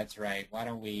 yeah, that's right. Why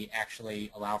don't we actually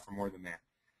allow for more than that?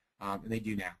 And they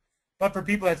do now. But for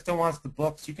people that still wants the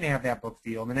books, you can have that book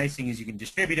feel. And the nice thing is you can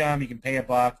distribute them. You can pay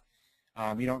 $1.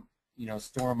 You don't,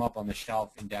 store them up on the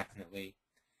shelf indefinitely.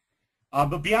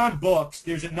 But beyond books,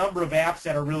 there's a number of apps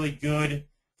that are really good.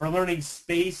 For learning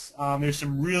space, there's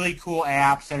some really cool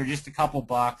apps that are just a couple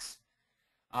bucks.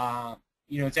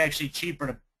 It's actually cheaper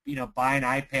to buy an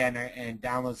iPad and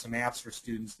download some apps for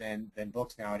students than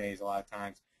books nowadays a lot of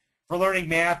times. For learning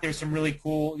math, there's some really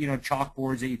cool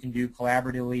chalkboards that you can do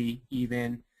collaboratively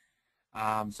even.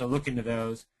 So look into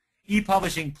those.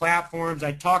 E-publishing platforms,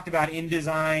 I talked about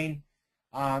InDesign.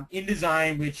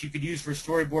 InDesign, which you could use for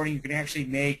storyboarding, you can actually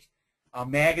make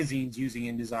magazines using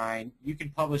InDesign. You can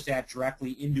publish that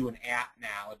directly into an app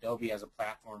now. Adobe has a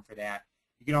platform for that.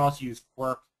 You can also use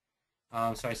Quirk,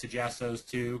 so I suggest those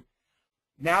two.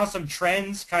 Now some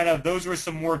trends, those were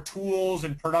some more tools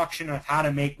and production of how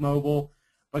to make mobile,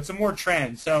 but some more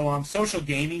trends. So social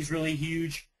gaming is really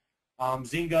huge.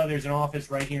 Zynga, there's an office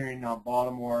right here in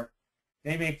Baltimore.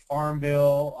 They make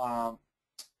Farmville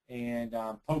and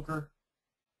Poker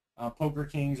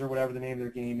Kings or whatever the name of their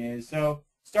game is. So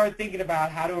start thinking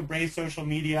about how to embrace social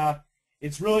media.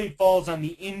 It really falls on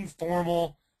the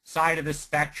informal side of the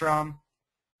spectrum.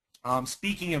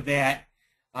 Speaking of that,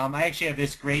 I actually have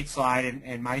this great slide,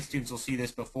 and my students will see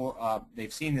this before.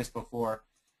 They've seen this before.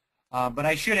 But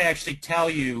I should actually tell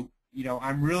you,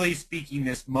 I'm really speaking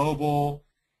this mobile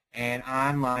and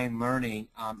online learning.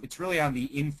 It's really on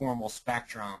the informal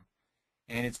spectrum,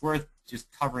 and it's worth just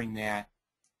covering that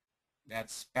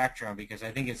spectrum because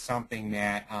I think it's something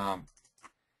that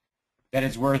that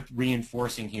is worth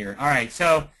reinforcing here. All right,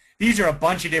 so these are a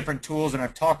bunch of different tools, and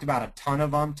I've talked about a ton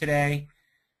of them today.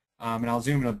 And I'll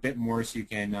zoom in a bit more so you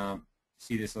can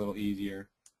see this a little easier.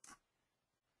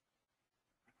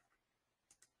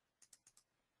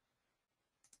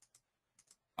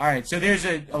 All right, so there's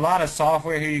a lot of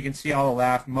software here. You can see on the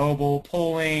left, mobile,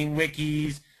 polling,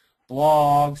 wikis,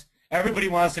 blogs. Everybody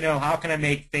wants to know, how can I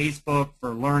make Facebook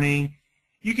for learning?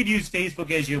 You could use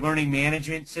Facebook as your learning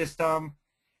management system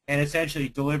and essentially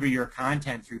deliver your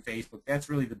content through Facebook. That's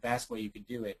really the best way you could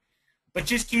do it. But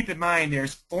just keep in mind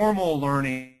there's formal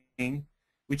learning,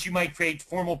 which you might create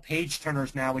formal page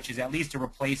turners now, which is at least a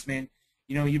replacement.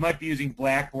 You might be using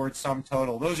Blackboard,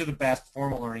 SumTotal. Those are the best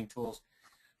formal learning tools.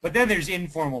 But then there's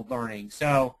informal learning.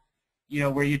 So,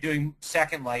 where you're doing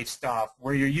Second Life stuff,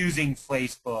 where you're using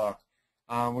Facebook,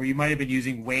 where you might have been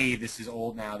using Wave. This is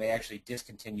old now. They actually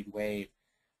discontinued Wave.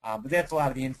 But that's a lot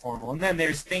of the informal. And then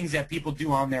there's things that people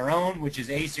do on their own, which is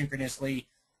asynchronously,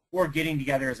 or getting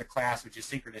together as a class, which is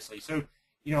synchronously. So,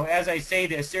 as I say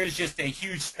this, there's just a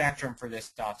huge spectrum for this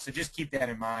stuff. So just keep that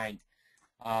in mind.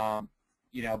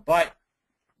 But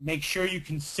make sure you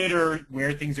consider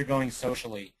where things are going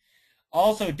socially.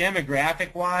 Also,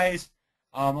 demographic-wise,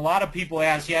 a lot of people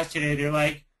asked yesterday, they're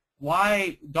like,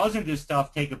 why doesn't this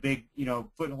stuff take a big,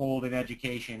 foothold in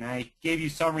education? I gave you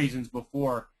some reasons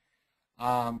before.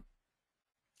 That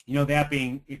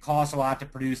being, it costs a lot to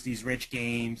produce these rich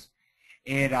games.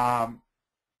 It,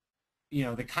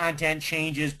 the content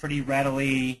changes pretty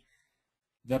readily.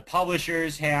 the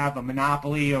publishers have a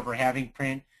monopoly over having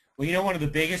print. Well, you know, one of the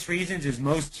biggest reasons is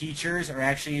most teachers are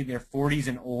actually in their 40s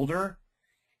and older,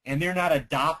 and they're not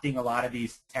adopting a lot of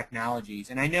these technologies.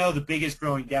 And I know the biggest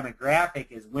growing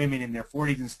demographic is women in their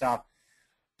 40s and stuff,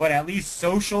 but at least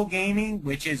social gaming,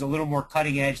 which is a little more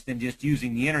cutting edge than just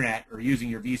using the internet or using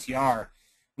your VCR,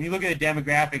 when you look at the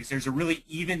demographics, there's a really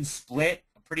even split,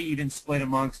 a pretty even split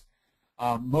amongst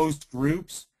most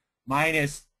groups,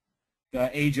 minus the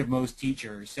age of most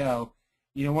teachers. So,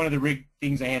 you know, one of the big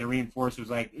things I had to reinforce was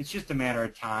like, it's just a matter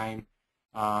of time.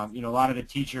 You know, a lot of the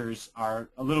teachers are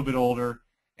a little bit older,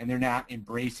 and they're not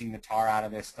embracing the tar out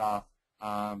of this stuff.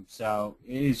 So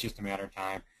it is just a matter of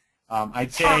time.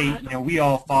 I'd say, you know, we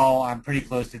all fall, I'm pretty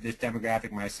close to this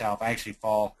demographic myself. I actually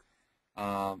fall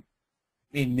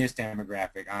in this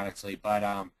demographic, honestly.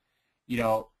 But, you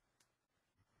know,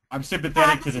 I'm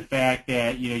sympathetic to the fact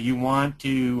that, you know, you want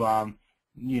to,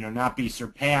 you know, not be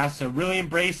surpassed. So really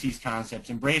embrace these concepts.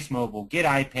 Embrace mobile. Get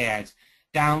iPads.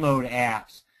 Download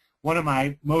apps. One of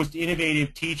my most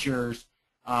innovative teachers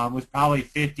was probably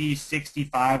 50,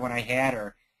 65 when I had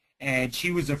her. And she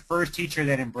was the first teacher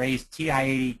that embraced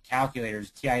TI-80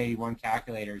 calculators, TI-81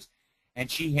 calculators.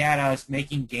 And she had us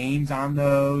making games on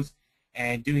those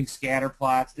and doing scatter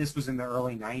plots. This was in the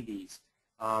early 90s,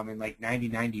 in like 90,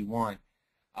 91.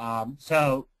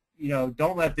 So, you know,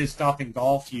 don't let this stuff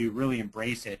engulf you. Really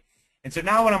embrace it. And so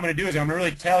now what I'm going to do is I'm going to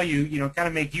really tell you, you know, kind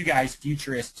of make you guys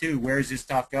futurists too. Where's this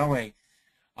stuff going?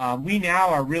 We now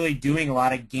are really doing a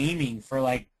lot of gaming for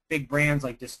like big brands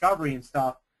like Discovery and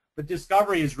stuff. But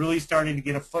Discovery is really starting to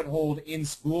get a foothold in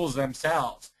schools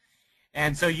themselves.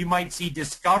 And so you might see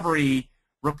Discovery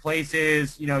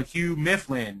replaces, you know, Hugh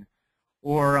Mifflin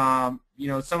or, you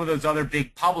know, some of those other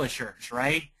big publishers,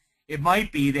 right? It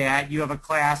might be that you have a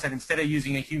class that instead of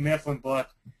using a Hugh Mifflin book,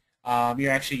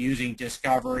 you're actually using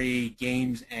Discovery,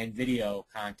 games, and video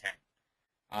content.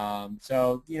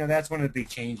 So, you know, that's one of the big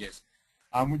changes.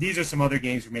 These are some other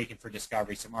games we're making for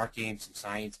Discovery, some art games, some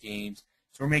science games.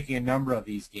 So we're making a number of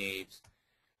these games.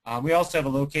 We also have a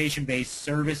location-based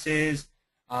services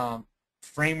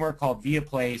framework called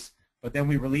ViaPlace, but then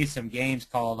we released some games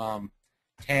called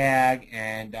Tag,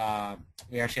 and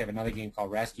we actually have another game called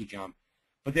Rescue Jump.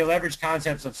 But they leverage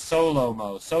concepts of solo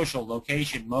mode, social,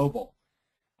 location, mobile.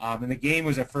 And the game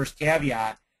was a first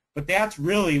caveat, but that's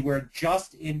really where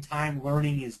just-in-time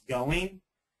learning is going.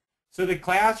 So the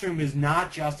classroom is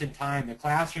not just in time. The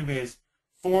classroom is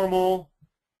formal.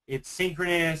 It's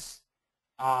synchronous.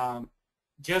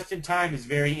 Just in time is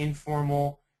very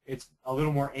informal. It's a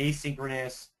little more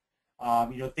asynchronous.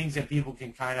 You know, things that people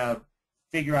can kind of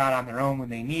figure out on their own when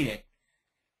they need it.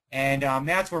 And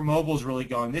that's where mobile is really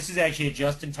going. This is actually a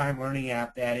just-in-time learning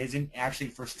app that isn't actually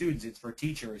for students. It's for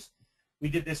teachers. We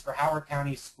did this for Howard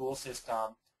County school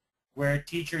system, where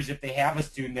teachers, if they have a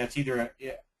student that's either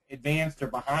advanced or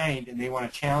behind and they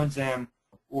want to challenge them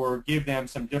or give them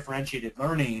some differentiated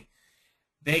learning,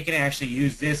 they can actually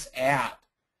use this app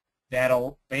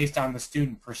that'll, based on the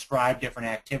student, prescribe different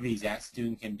activities that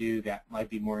student can do that might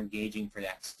be more engaging for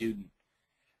that student.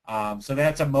 So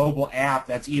that's a mobile app,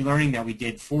 that's e-learning that we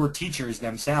did for teachers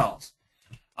themselves.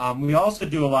 We also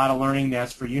do a lot of learning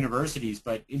that's for universities,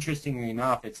 but interestingly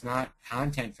enough, it's not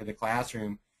content for the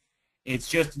classroom. It's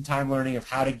just-in-time learning of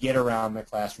how to get around the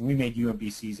classroom. We made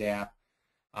UMBC's app.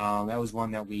 That was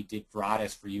one that we did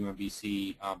gratis for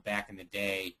UMBC back in the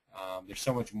day. There's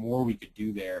so much more we could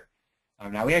do there.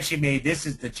 Now we actually made, this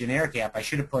is the generic app. I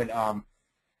should have put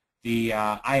the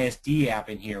ISD app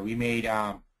in here. We made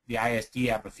the ISD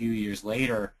app a few years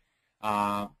later,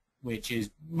 which is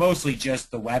mostly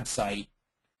just the website.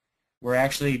 We're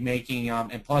actually making,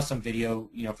 and plus some video,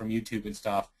 you know, from YouTube and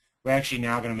stuff. We're actually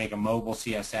now going to make a mobile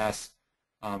CSS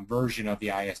version of the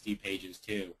ISD pages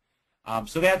too.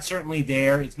 So that's certainly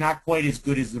there. It's not quite as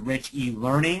good as the rich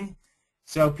e-learning.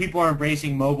 So people are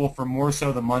embracing mobile for more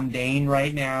so the mundane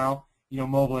right now. You know,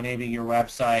 mobile enabling your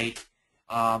website.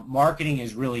 Marketing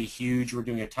is really huge. We're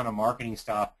doing a ton of marketing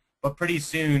stuff. But pretty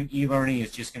soon, e-learning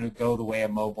is just going to go the way of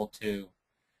mobile too.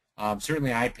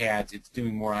 Certainly iPads, it's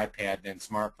doing more iPad than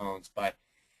smartphones. But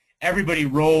everybody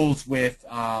rolls with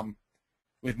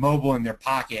mobile in their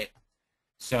pocket.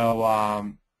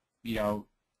 So, you know,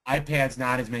 iPads,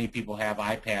 not as many people have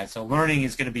iPads. So learning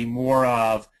is going to be more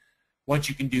of what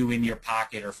you can do in your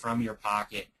pocket or from your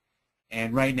pocket.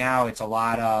 And right now it's a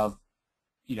lot of,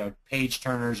 you know, page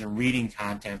turners and reading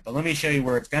content. But let me show you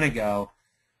where it's going to go.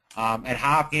 At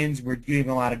Hopkins, we're giving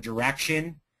a lot of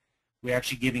direction. We're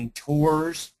actually giving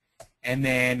tours. And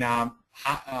then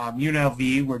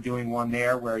UNLV, we're doing one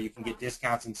there where you can get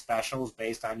discounts and specials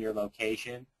based on your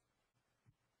location.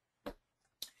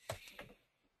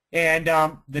 And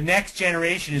the next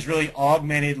generation is really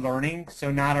augmented learning.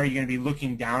 So not are you going to be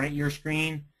looking down at your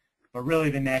screen, but really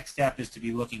the next step is to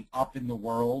be looking up in the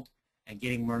world and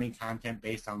getting learning content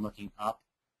based on looking up.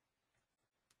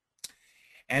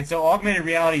 And so augmented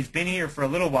reality has been here for a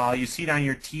little while. You see it on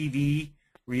your TV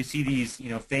where you see these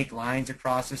fake lines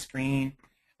across the screen.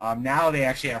 Now they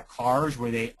actually have cars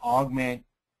where they augment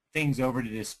things over to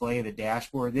display the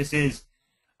dashboard. This is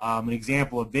an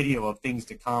example of video of things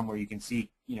to come where you can see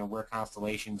where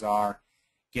constellations are,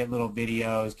 get little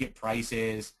videos, get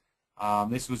prices.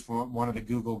 This was from one of the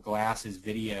Google Glasses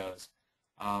videos,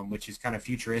 which is kind of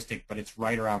futuristic, but it's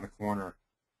right around the corner.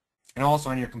 And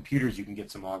also on your computers you can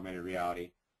get some augmented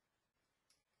reality.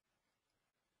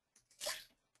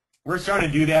 We're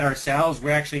starting to do that ourselves.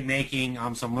 We're actually making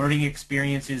some learning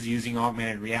experiences using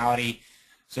augmented reality.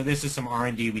 So this is some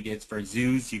R&D we did for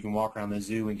zoos. You can walk around the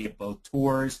zoo and get both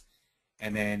tours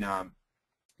and then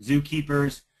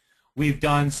zookeepers. We've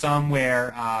done some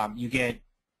where you get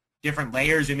different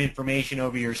layers of information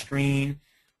over your screen.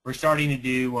 We're starting to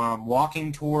do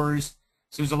walking tours.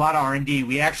 So there's a lot of R&D.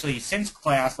 We actually, since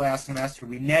class last semester,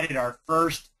 we netted our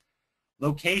first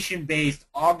location-based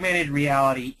augmented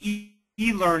reality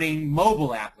e-learning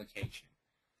mobile application.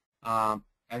 I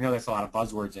know that's a lot of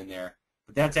buzzwords in there,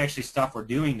 but that's actually stuff we're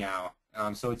doing now.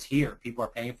 So it's here. People are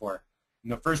paying for it.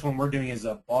 And the first one we're doing is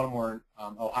the Baltimore,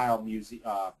 Ohio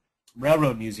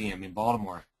Railroad Museum in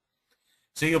Baltimore.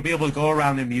 So you'll be able to go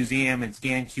around the museum and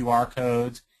scan QR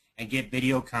codes and get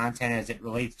video content as it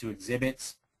relates to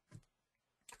exhibits.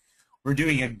 We're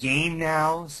doing a game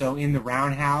now. So in the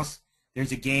Roundhouse,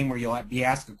 there's a game where you'll be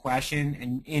asked a question,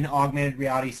 and in augmented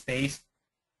reality space,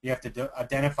 you have to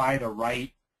identify the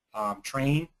right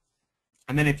train.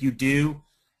 And then if you do,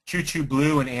 Choo Choo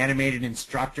Blue, an animated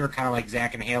instructor, kind of like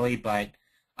Zach and Haley, but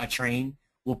a train,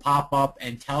 will pop up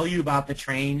and tell you about the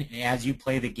train as you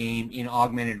play the game in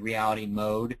augmented reality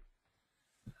mode.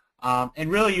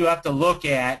 And really you have to look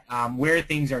at where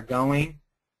things are going.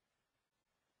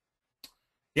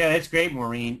 Yeah, that's great,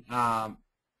 Maureen.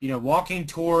 Walking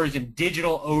tours and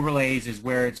digital overlays is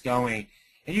where it's going.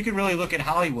 And you can really look at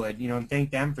Hollywood, and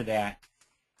thank them for that.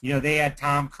 They had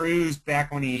Tom Cruise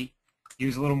back when he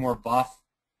was a little more buff.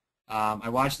 I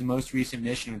watched the most recent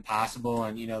Mission Impossible,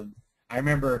 and, I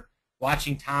remember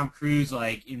watching Tom Cruise,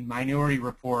 like, in Minority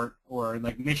Report or,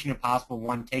 like, Mission Impossible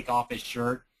 1 take off his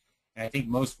shirt. And I think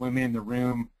most women in the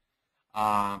room,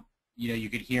 you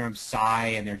could hear him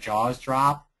sigh and their jaws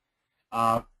drop.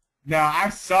 No,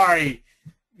 I'm sorry,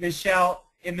 Michelle.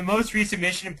 In the most recent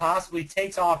Mission Impossible, he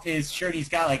takes off his shirt. He's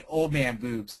got, like, old man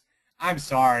boobs. I'm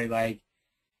sorry. Like,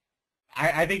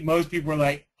 I think most people were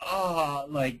like, oh,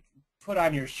 like, put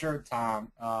on your shirt,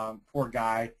 Tom. Poor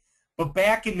guy. But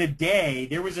back in the day,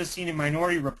 there was a scene in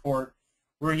Minority Report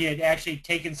where he had actually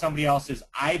taken somebody else's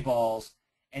eyeballs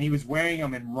and he was wearing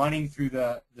them and running through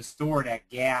the store at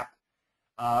Gap.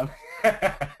 Gap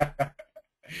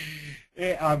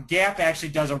actually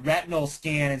does a retinal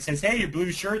scan and says, hey, your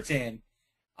blue shirt's in.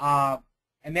 And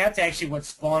that's actually what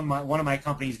spawned one of my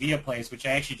companies, Via Place, which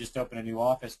I actually just opened a new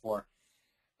office for,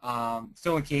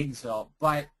 still in Catonsville.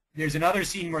 But there's another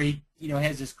scene where he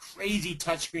has this crazy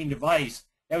touchscreen device.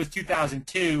 That was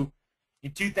 2002.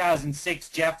 In 2006,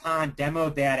 Jeff Hahn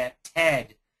demoed that at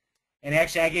TED. And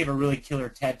actually, I gave a really killer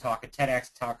TED Talk, a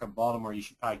TEDx talk in Baltimore. You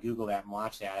should probably Google that and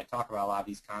watch that. I talk about a lot of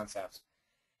these concepts.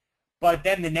 But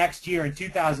then the next year, in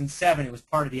 2007, it was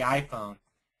part of the iPhone.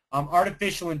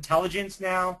 Artificial intelligence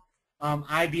now,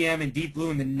 IBM and Deep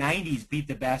Blue in the 90s beat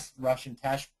the best Russian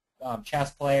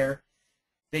chess player.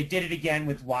 They did it again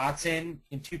with Watson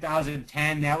in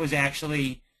 2010. That was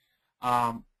actually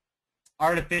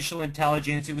artificial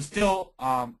intelligence. It was still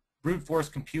brute force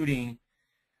computing,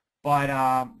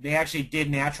 but they actually did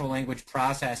natural language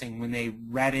processing when they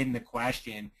read in the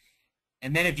question.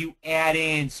 And then if you add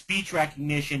in speech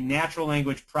recognition, natural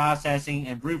language processing,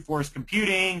 and brute force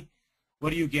computing, what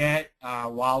do you get?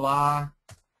 Voila,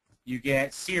 you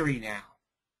get Siri now.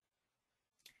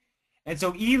 And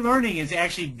so e-learning is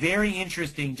actually very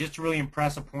interesting, just to really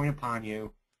impress a point upon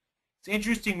you. It's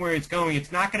interesting where it's going.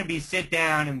 It's not going to be sit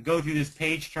down and go through this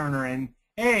page turner and,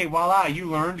 hey, voila, you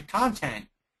learned content.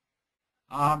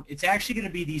 It's actually going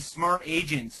to be these smart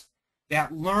agents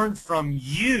that learn from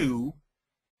you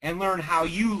and learn how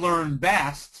you learn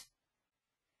best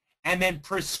and then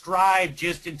prescribe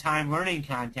just-in-time learning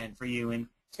content for you. And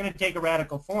it's going to take a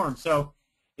radical form. So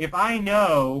if I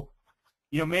know,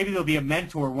 maybe there'll be a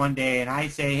mentor one day and I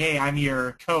say, hey, I'm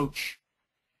your coach.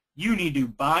 You need to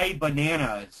buy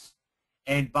bananas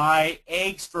and buy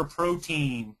eggs for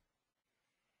protein.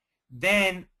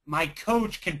 Then my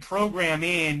coach can program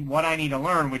in what I need to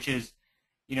learn, which is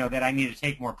that I need to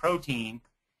take more protein.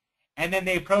 And then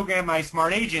they program my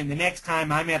smart agent. The next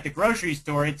time I'm at the grocery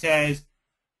store, it says,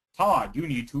 Todd, you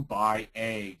need to buy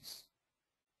eggs.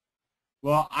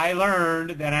 Well, I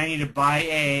learned that I need to buy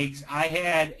eggs. I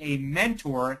had a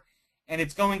mentor, and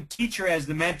it's going teacher as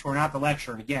the mentor, not the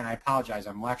lecturer. And again, I apologize.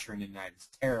 I'm lecturing tonight. It's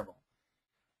terrible.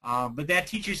 But that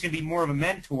teacher's going to be more of a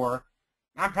mentor.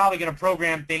 I'm probably going to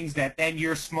program things that then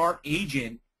your smart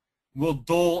agent will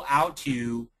dole out to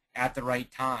you at the right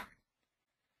time.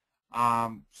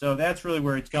 So that's really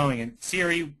where it's going. And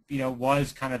Siri,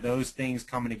 was kind of those things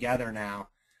coming together now.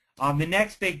 The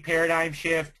next big paradigm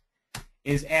shift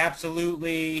is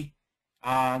absolutely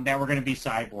that we're going to be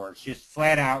cyborgs. Just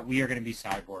flat out, we are going to be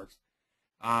cyborgs.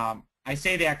 I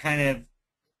say that kind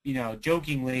of,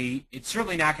 jokingly. It's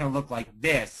certainly not going to look like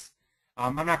this.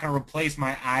 I'm not going to replace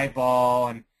my eyeball,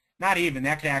 and not even.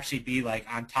 That could actually be like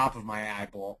on top of my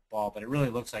eyeball, but it really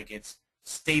looks like it's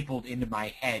stapled into my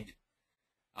head.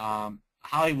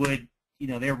 Hollywood,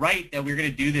 they're right that we're going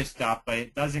to do this stuff, but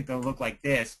it doesn't going to look like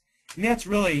this. And that's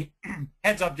really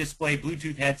heads-up display,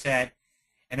 Bluetooth headset,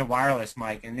 and a wireless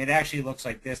mic. And it actually looks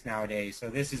like this nowadays. So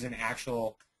this is an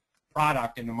actual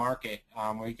product in the market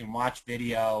where you can watch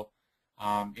video.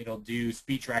 It'll do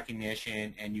speech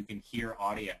recognition, and you can hear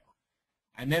audio.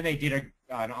 And then they did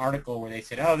an article where they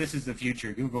said, oh, this is the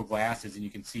future, Google Glasses, and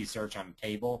you can see search on the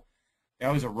table.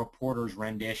 That was a reporter's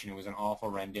rendition. It was an awful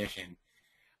rendition.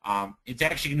 It's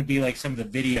actually going to be like some of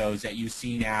the videos that you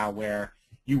see now where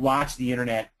you watch the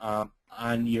internet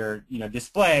on your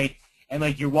display, and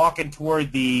like you're walking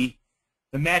toward the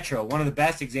metro. One of the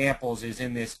best examples is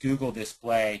in this Google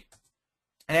display.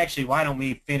 And actually, why don't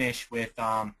we finish with,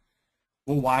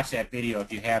 we'll watch that video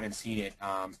if you haven't seen it.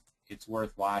 It's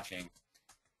worth watching.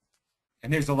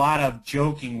 And there's a lot of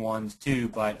joking ones too,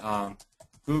 but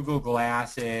Google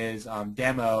Glasses,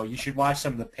 demo, you should watch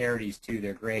some of the parodies too.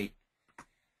 They're great.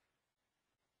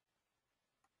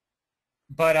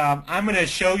 But I'm going to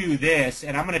show you this,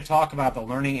 and I'm going to talk about the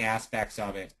learning aspects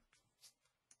of it.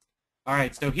 All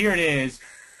right, so here it is.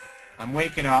 I'm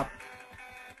waking up.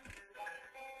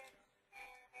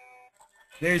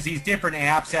 There's these different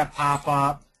apps that pop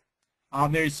up.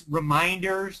 There's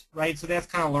reminders, right? So that's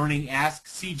kind of learning. Ask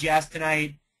CGS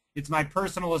tonight. It's my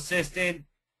personal assistant.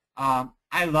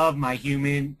 I love my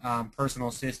human personal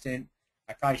assistant.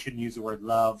 I probably shouldn't use the word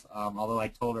love, although I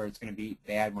told her it's going to be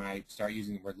bad when I start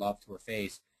using the word love to her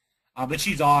face. But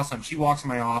she's awesome. She walks in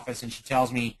my office and she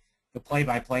tells me the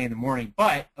play-by-play in the morning.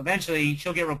 But eventually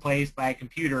she'll get replaced by a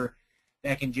computer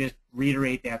that can just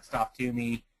reiterate that stuff to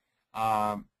me.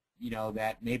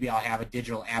 That maybe I'll have a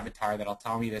digital avatar that'll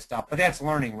tell me this stuff. But that's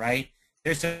learning, right?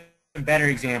 There's some better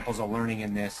examples of learning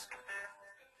in this.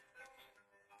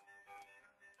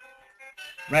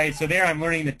 Right, so there I'm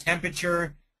learning the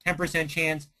temperature, 10%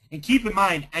 chance. And keep in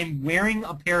mind, I'm wearing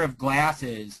a pair of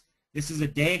glasses. This is a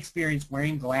day experience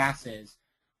wearing glasses.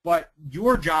 But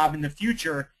your job in the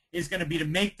future is going to be to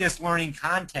make this learning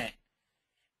content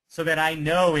so that I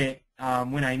know it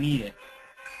when I need it.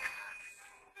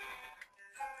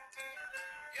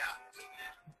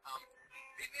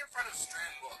 Meet me in front of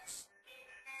Strand Books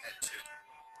at 2.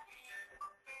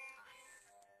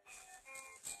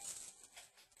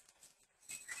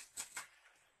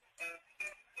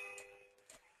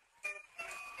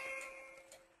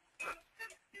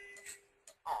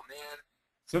 Oh, man.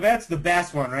 So that's the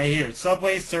best one right here.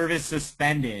 Subway service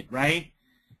suspended, right?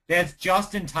 That's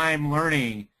just-in-time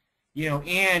learning,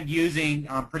 and using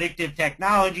predictive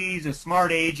technologies, a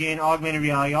smart agent, augmented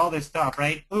reality, all this stuff,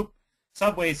 right? Oop,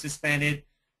 Subway suspended.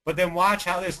 But then watch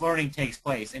how this learning takes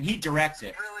place, and he directs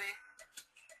it. Really?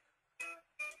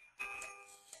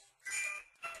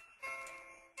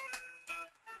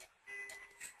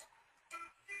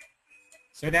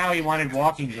 So now he wanted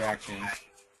walking directions.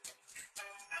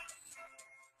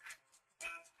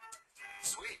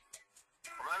 Sweet.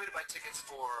 Remind me to buy tickets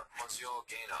for Monsieur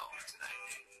Gano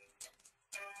tonight.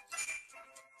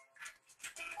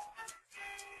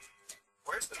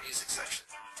 Where's the music section?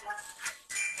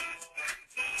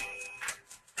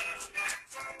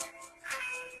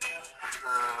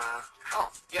 Oh,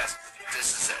 yes, this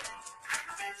is it.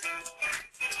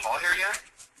 Is Paul here yet?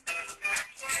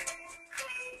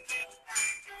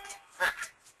 Huh.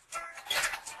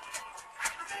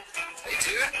 Hey,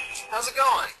 dude, how's it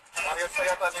going? Want to go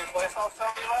check out that new place I was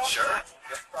telling you about? Sure.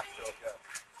 Just fresh to it, good.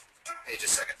 Hey, just a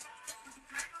second.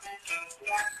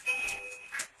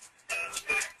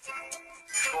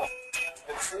 Cool.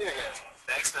 Good to see you again.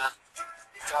 Thanks, man.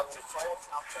 Got any flights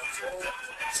out there?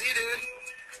 See you, dude.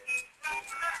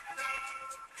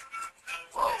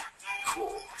 Whoa,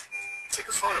 cool. Take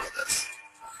a photo of this.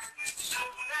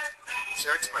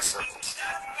 Share it to my circles.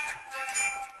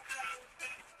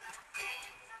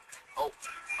 Oh,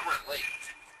 I'm running late.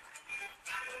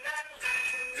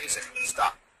 Music,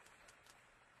 stop.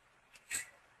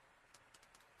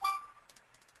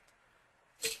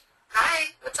 Hi,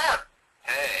 what's up?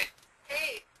 Hey,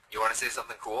 Hey. you want to say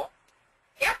something cool?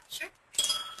 Yeah, sure.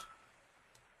 Is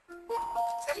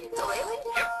that a ukulele?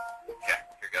 Yep. Okay,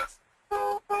 here goes.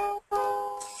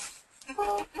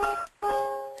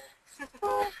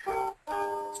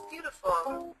 It's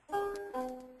beautiful.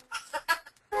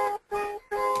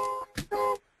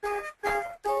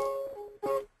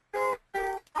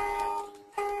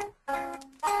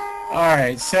 All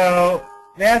right, so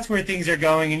that's where things are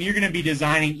going, and you're going to be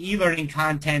designing e-learning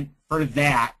content for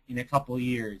that in a couple of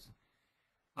years.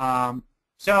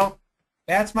 So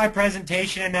that's my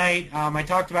presentation tonight. I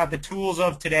talked about the tools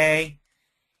of today,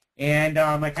 and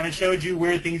I kind of showed you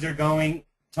where things are going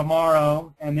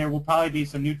tomorrow, and there will probably be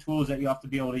some new tools that you have to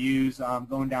be able to use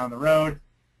going down the road.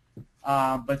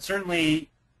 But certainly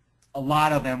a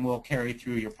lot of them will carry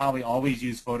through. You'll probably always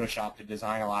use Photoshop to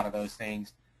design a lot of those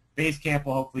things. Basecamp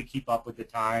will hopefully keep up with the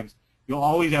times. You'll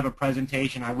always have a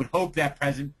presentation. I would hope that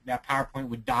PowerPoint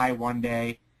would die one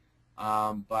day,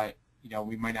 but you know,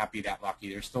 we might not be that lucky.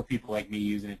 There's still people like me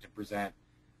using it to present,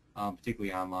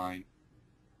 particularly online.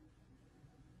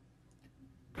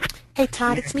 Hey,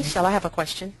 Todd, it's Michelle. I have a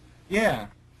question. Yeah.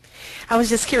 I was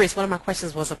just curious. One of my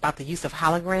questions was about the use of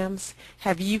holograms.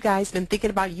 Have you guys been thinking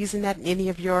about using that in any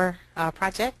of your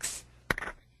projects?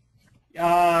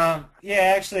 Yeah,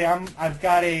 actually, I've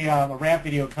got a rap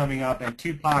video coming up, and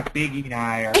Tupac, Biggie, and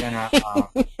I are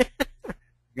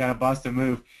gonna bust a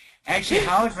move. Actually,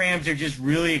 holograms are just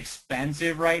really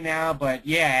expensive right now, but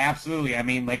yeah, absolutely. I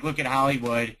mean, like, look at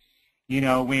Hollywood. You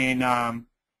know, when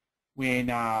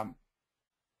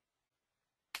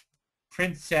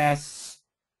Princess,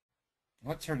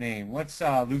 what's her name? What's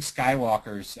Luke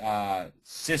Skywalker's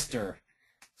sister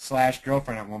 /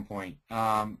 girlfriend at one point?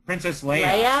 Princess Leia.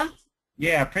 Leia?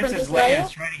 Yeah, Princess Leia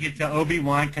is trying to get to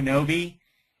Obi-Wan Kenobi,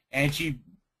 and she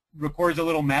records a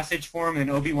little message for him, and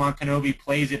Obi-Wan Kenobi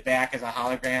plays it back as a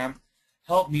hologram.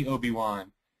 Help me,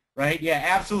 Obi-Wan. Right? Yeah,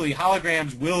 absolutely.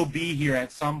 Holograms will be here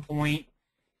at some point.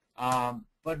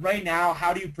 But right now,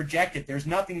 how do you project it? There's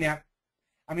nothing that,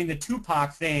 I mean, the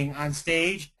Tupac thing on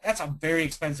stage, that's a very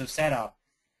expensive setup.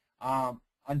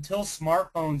 Until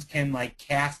smartphones can, like,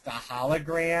 cast a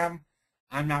hologram,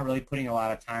 I'm not really putting a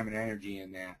lot of time and energy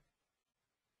in that.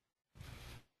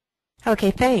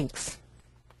 Okay, thanks.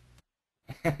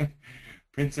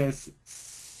 Princess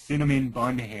Cinnamon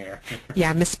Bun Hair.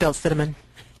 Yeah, I misspelled cinnamon.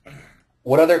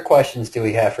 What other questions do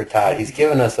we have for Todd? He's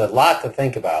given us a lot to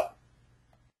think about.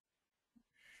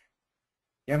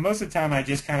 Yeah, most of the time I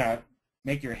just kind of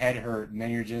make your head hurt, and then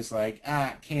you're just like,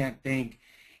 I can't think.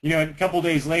 You know, a couple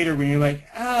days later when you're like,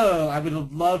 oh, I would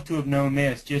have loved to have known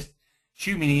this, just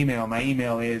shoot me an email. My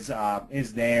email is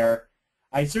there.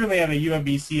 I certainly have a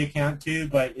UMBC account too,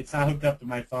 but it's not hooked up to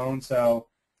my phone, so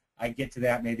I get to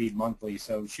that maybe monthly.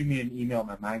 So shoot me an email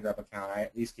at my MindGrab account. I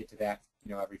at least get to that,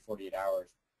 you know, every 48 hours.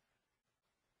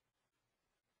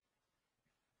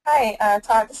 Hi,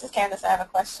 Todd. This is Candace. I have a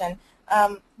question.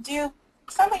 Do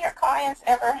some of your clients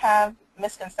ever have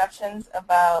misconceptions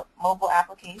about mobile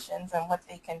applications and what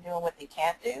they can do and what they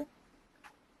can't do?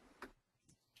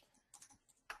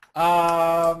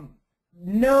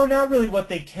 No, not really what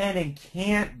they can and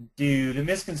can't do. The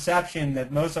misconception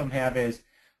that most of them have is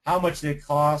how much does it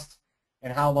cost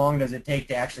and how long does it take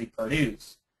to actually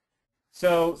produce.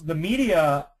 So the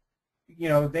media, you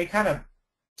know, they kind of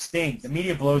stink. The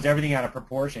media blows everything out of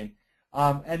proportion.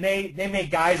 And they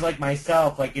make guys like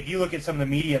myself, like if you look at some of the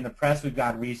media and the press we've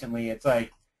gotten recently, it's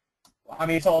like, I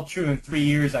mean, it's all true. In 3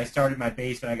 years, I started my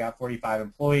basement. I got 45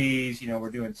 employees. You know, we're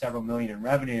doing several million in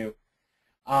revenue.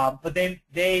 But they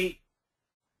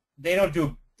don't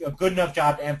do a good enough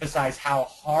job to emphasize how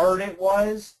hard it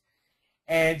was.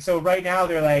 And so right now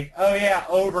they're like, oh yeah,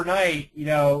 overnight, you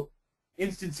know,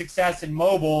 instant success in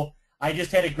mobile. I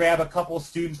just had to grab a couple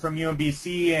students from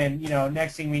UMBC, and you know,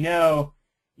 next thing we know,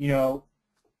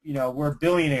 we're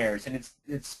billionaires, and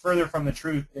it's further from the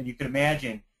truth than you could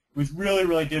imagine. It was really,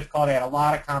 really difficult. I had a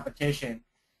lot of competition.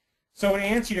 So to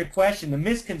answer your question, the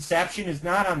misconception is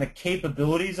not on the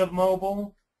capabilities of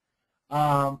mobile.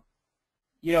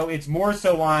 You know, it's more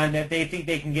so on that they think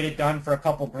they can get it done for a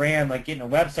couple grand, like getting a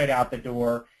website out the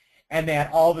door, and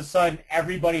that all of a sudden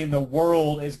everybody in the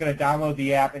world is going to download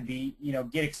the app and be, you know,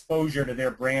 get exposure to their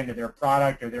brand or their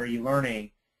product or their e-learning.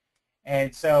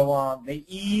 And so the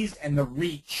ease and the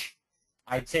reach,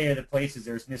 I'd say, are the places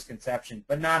there's misconception,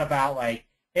 but not about like,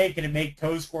 hey, can it make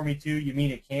toast for me too? You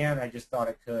mean it can? I just thought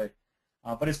it could.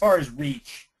 But as far as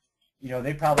reach,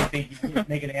 they probably think you can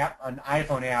make an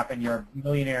iPhone app, and you're a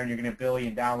millionaire and you're going to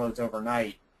billion downloads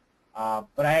overnight.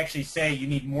 But I actually say you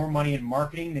need more money in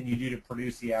marketing than you do to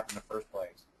produce the app in the first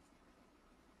place.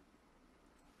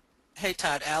 Hey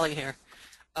Todd, Allie here.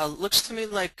 Looks to me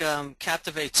like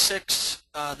Captivate 6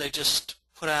 they just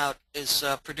put out is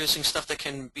producing stuff that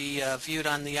can be viewed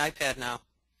on the iPad now.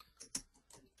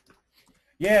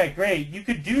 Yeah, great. You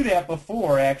could do that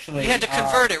before, actually. You had to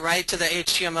convert it, right, to the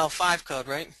HTML5 code,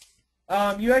 right?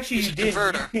 You actually did.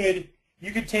 Converter.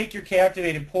 You could take your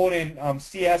Captivate and pull it in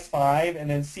CS5, and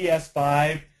then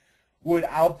CS5 would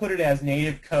output it as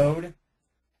native code.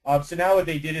 So now what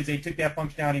they did is they took that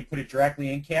functionality and put it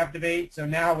directly in Captivate. So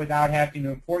now without having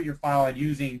to import your file and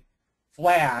using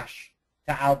Flash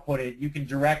to output it, you can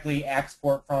directly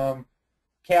export from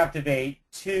Captivate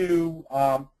to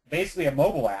basically a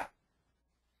mobile app.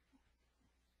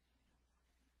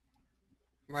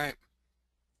 Right.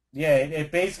 Yeah,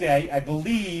 it basically, I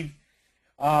believe,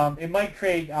 it might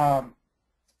create like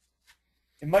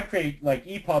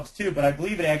EPUBs too, but I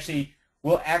believe it actually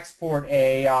will export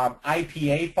a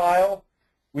IPA file,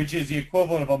 which is the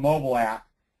equivalent of a mobile app.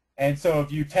 And so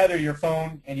if you tether your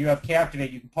phone and you have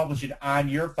Captivate, you can publish it on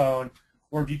your phone,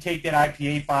 or if you take that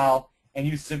IPA file and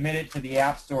you submit it to the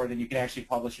App Store, then you can actually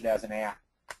publish it as an app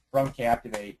from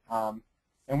Captivate.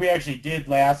 And we actually did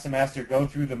last semester go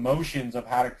through the motions of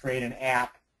how to create an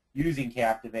app using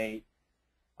Captivate,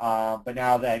 but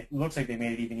now that it looks like they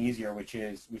made it even easier, which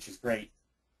is great.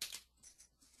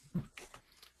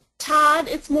 Todd,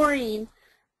 it's Maureen.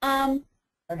 Hi,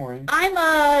 Maureen. I'm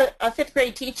a fifth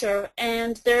grade teacher,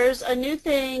 and there's a new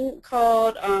thing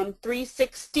called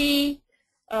 360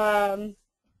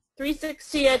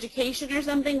 education or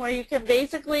something, where you can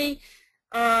basically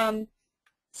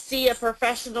see a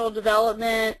professional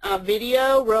development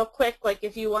video real quick, like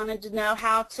if you wanted to know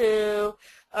how to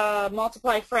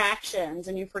multiply fractions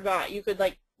and you forgot, you could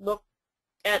like look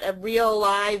at a real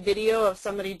live video of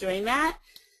somebody doing that.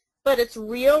 But it's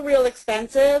real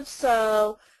expensive,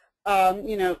 so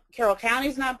Carroll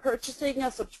County's not purchasing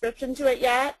a subscription to it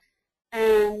yet.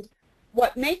 And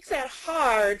what makes it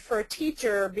hard for a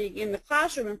teacher being in the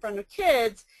classroom in front of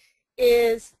kids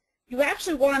is you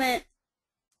actually want it.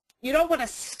 You don't want to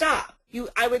stop.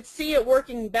 I would see it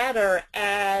working better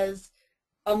as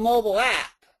a mobile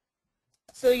app.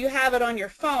 So you have it on your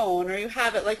phone, or you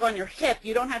have it like on your hip.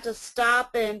 You don't have to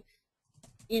stop and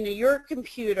your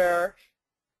computer,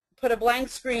 put a blank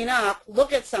screen up,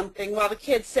 look at something while the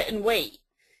kids sit and wait.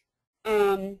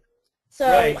 Right,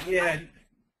 yeah,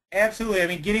 absolutely. I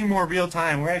mean, getting more real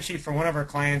time. We're actually, for one of our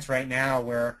clients right now,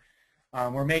 where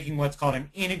we're making what's called an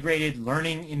integrated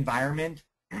learning environment.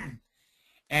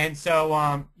 And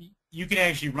so you can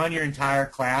actually run your entire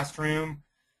classroom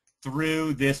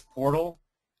through this portal.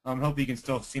 I hope you can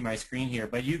still see my screen here.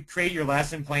 But you create your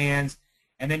lesson plans,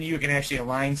 and then you can actually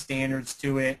align standards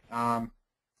to it. So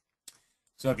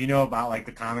if you know about like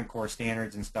the Common Core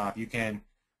standards and stuff, you can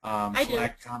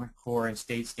select Common Core and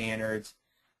state standards,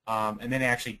 and then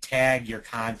actually tag your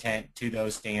content to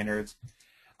those standards.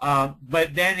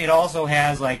 But then it also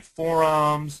has like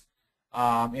forums.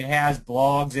 It has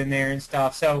blogs in there and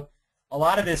stuff. So a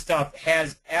lot of this stuff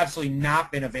has absolutely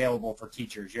not been available for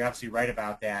teachers. You're absolutely right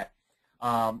about that,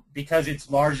 because it's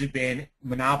largely been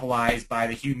monopolized by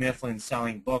the Hugh Mifflin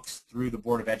selling books through the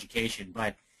Board of Education.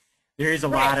 But there is a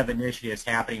lot of initiatives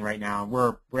happening right now, and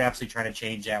we're absolutely trying to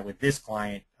change that with this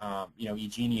client,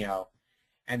 Eugenio.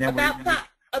 And then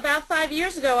about 5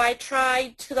 years ago, I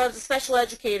tried, because I was a special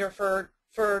educator for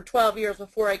 12 years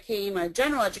before I became a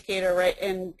general educator, right,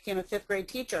 and became a fifth grade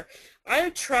teacher.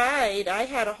 I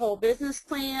had a whole business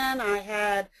plan, I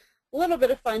had a little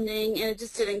bit of funding, and it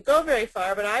just didn't go very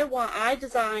far, but I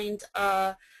designed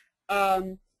a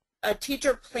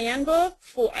teacher plan book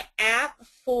for an app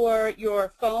for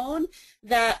your phone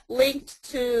that linked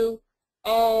to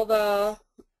all the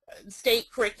state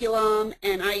curriculum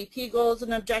and IEP goals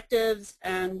and objectives,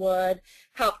 and would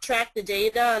help track the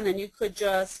data, and then you could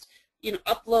just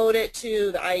upload it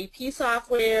to the IEP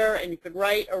software, and you could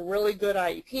write a really good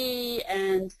IEP.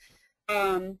 And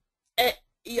I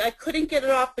couldn't get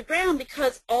it off the ground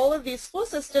because all of these school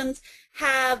systems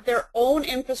have their own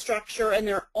infrastructure and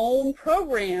their own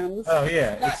programs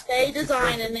that they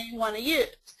design and they want to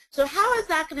use. So how is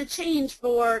that going to change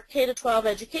for K-12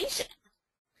 education?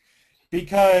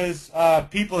 Because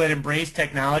people that embrace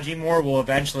technology more will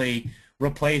eventually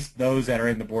replace those that are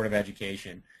in the Board of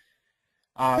Education.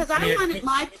 Because I want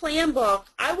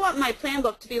my plan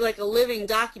book to be like a living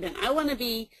document. I want to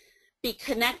be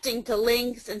connecting to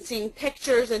links and seeing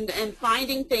pictures and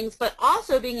finding things, but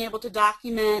also being able to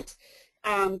document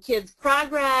kids'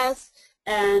 progress,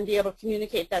 and be able to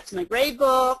communicate that to my grade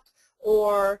book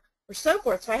or so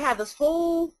forth. So I had this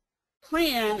whole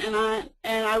plan,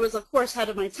 and I was, of course, ahead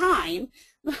of my time,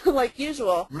 like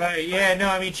usual. Right. Yeah. No.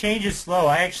 I mean, change is slow.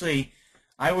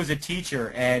 I was a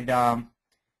teacher, and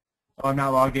I'm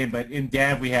not logged in, but in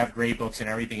Dev we have grade books and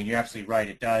everything, and you're absolutely right.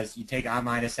 It does. You take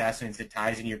online assessments, it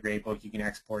ties into your grade book. You can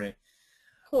export it.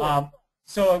 Cool.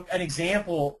 So an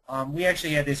example, we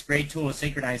actually had this great tool to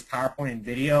synchronize PowerPoint and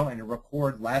video and to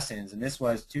record lessons, and this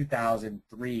was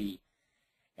 2003.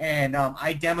 And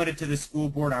I demoed it to the school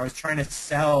board. I was trying to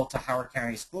sell to Howard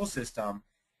County school system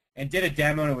and did a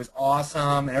demo, and it was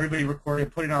awesome, and everybody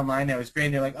recorded, put it online. That was great.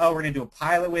 And they're like, oh, we're going to do a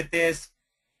pilot with this.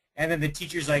 And then the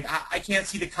teacher's like, I can't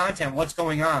see the content. What's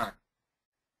going on?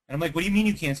 And I'm like, what do you mean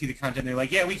you can't see the content? And they're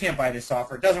like, yeah, we can't buy this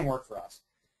software. It doesn't work for us.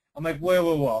 I'm like, whoa,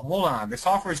 hold on. The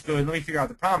software is good. Let me figure out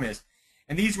what the problem is.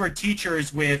 And these were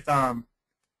teachers with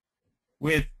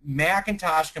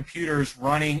Macintosh computers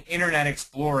running Internet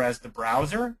Explorer as the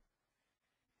browser.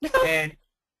 And,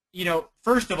 you know,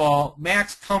 first of all,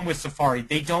 Macs come with Safari.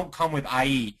 They don't come with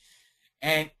IE.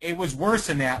 And it was worse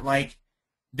than that. Like,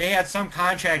 they had some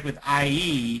contract with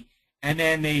IE, and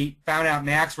then they found out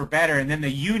Macs were better, and then the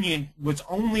union was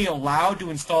only allowed to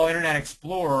install Internet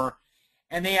Explorer,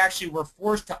 and they actually were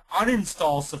forced to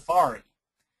uninstall Safari.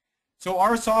 So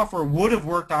our software would have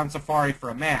worked on Safari for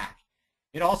a Mac.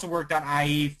 It also worked on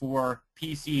IE for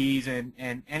PCs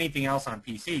and anything else on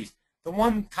PCs. The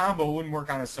one combo wouldn't work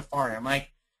on a Safari. I'm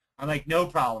like, no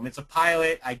problem. It's a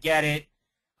pilot. I get it.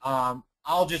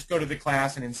 I'll just go to the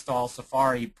class and install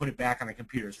Safari, put it back on the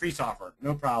computer. It's free software.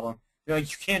 No problem. They're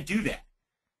like, you can't do that.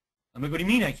 I'm like, what do you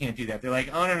mean I can't do that? They're like,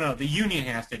 oh, no, the union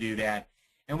has to do that.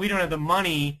 And we don't have the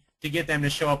money to get them to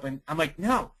show up. And I'm like,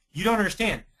 no, you don't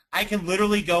understand. I can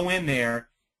literally go in there.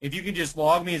 If you can just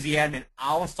log me as the admin,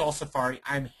 I'll install Safari.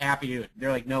 I'm happy to do it.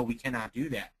 They're like, no, we cannot do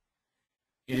that.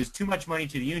 It is too much money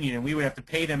to the union, and we would have to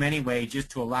pay them anyway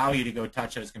just to allow you to go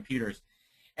touch those computers.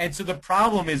 And so the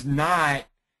problem is not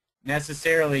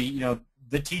necessarily, you know,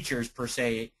 the teachers per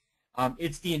se.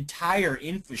 It's the entire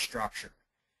infrastructure.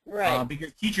 Right.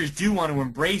 Because teachers do want to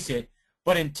embrace it,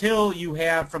 but until you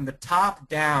have from the top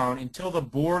down, until the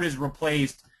board is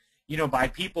replaced, you know, by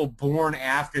people born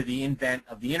after the invent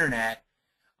of the internet,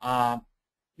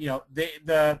 you know,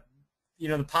 the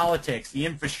politics, the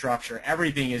infrastructure,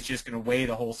 everything is just going to weigh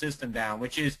the whole system down,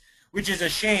 which is a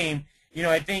shame. You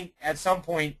know, I think at some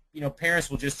point, you know,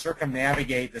 parents will just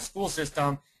circumnavigate the school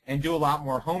system and do a lot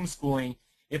more homeschooling.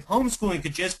 If homeschooling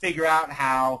could just figure out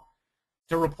how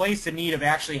to replace the need of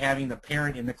actually having the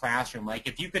parent in the classroom, like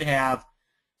if you could have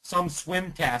some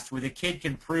swim test where the kid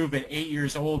can prove at 8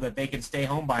 years old that they can stay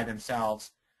home by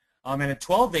themselves, and at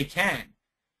 12 they can,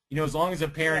 you know, as long as the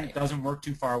parent doesn't work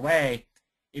too far away.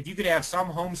 If you could have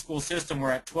some homeschool system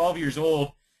where at 12 years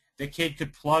old the kid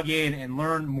could plug in and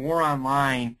learn more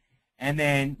online, and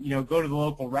then, you know, go to the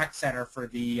local rec center for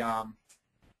the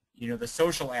you know, the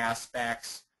social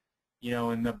aspects, you know,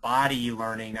 and the body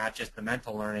learning, not just the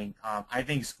mental learning, I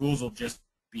think schools will just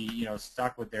be, you know,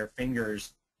 stuck with their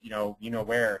fingers, you know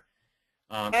where.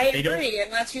 I agree,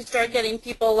 unless you start getting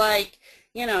people like,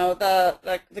 you know,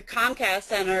 the Comcast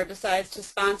Center decides to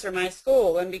sponsor my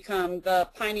school and become the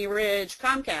Piney Ridge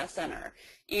Comcast Center.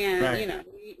 And, Right. you know,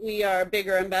 we are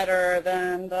bigger and better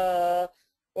than the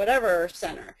whatever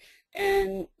center.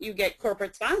 And you get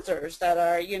corporate sponsors that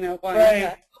are, you know, going to fund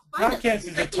it. Comcast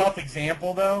is a tough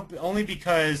example, though, only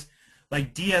because,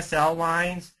 like DSL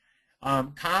lines,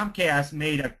 Comcast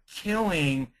made a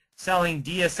killing selling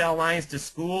DSL lines to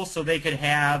schools so they could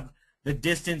have the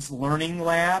distance learning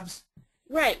labs.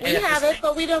 Right, we have it,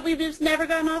 but we've just never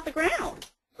gotten off the ground.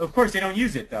 Of course, they don't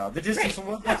use it, though. The distance,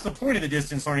 what's the point of the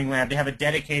distance learning lab? To have a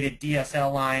dedicated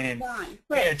DSL line and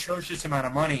pay an atrocious amount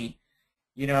of money.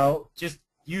 You know, just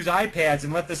use iPads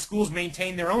and let the schools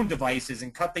maintain their own devices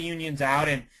and cut the unions out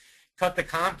and cut the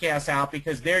Comcast out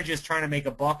because they're just trying to make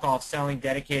a buck off selling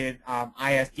dedicated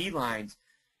ISD lines.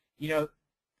 You know,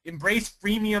 embrace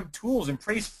freemium tools,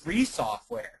 embrace free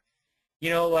software. You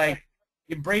know, like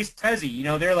embrace Prezi. You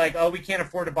know, they're like, oh, we can't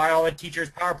afford to buy all the teachers'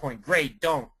 PowerPoint. Great,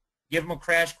 don't. Give them a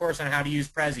crash course on how to use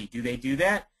Prezi. Do they do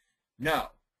that? No,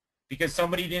 because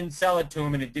somebody didn't sell it to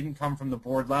them and it didn't come from the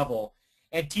board level.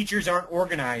 And teachers aren't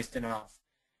organized enough.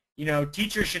 You know,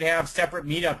 teachers should have separate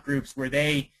meetup groups where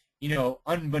they, you know,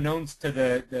 unbeknownst to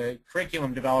the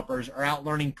curriculum developers, are out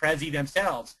learning Prezi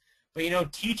themselves. But, you know,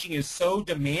 teaching is so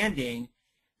demanding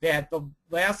that the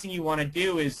last thing you want to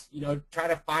do is, you know, try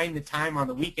to find the time on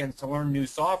the weekends to learn new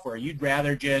software. You'd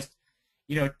rather just,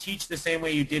 you know, teach the same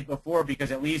way you did before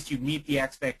because at least you meet the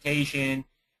expectation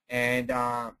and,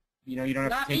 you know, you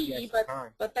don't have to take the extra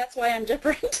time. But that's why I'm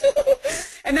different.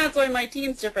 and that's why my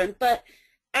team's different. But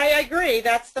I agree,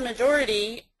 that's the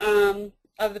majority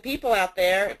of the people out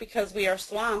there, because we are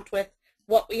swamped with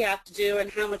what we have to do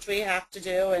and how much we have to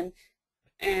do, and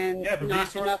Yeah, the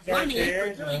not enough resources aren't money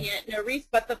there, for doing it.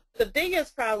 But the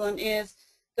biggest problem is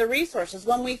the resources.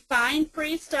 When we find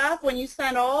free stuff, when you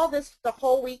spend the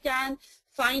whole weekend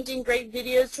finding great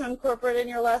videos to incorporate in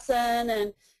your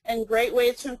lesson and great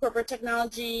ways to incorporate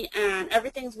technology, and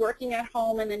everything's working at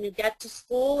home, and then you get to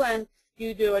school and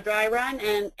you do a dry run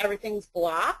and everything's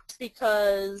blocked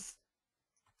because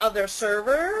of their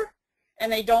server,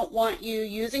 and they don't want you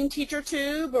using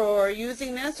TeacherTube or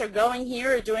using this or going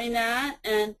here or doing that,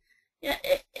 and yeah,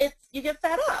 you get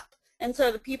fed up. And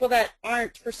so the people that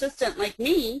aren't persistent like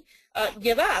me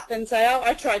give up and say, oh,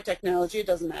 I tried technology, it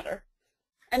doesn't matter.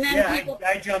 And then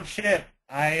I jumped ship.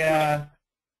 I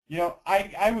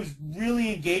was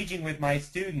really engaging with my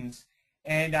students,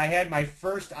 and I had my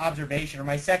first observation, or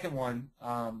my second one,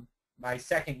 my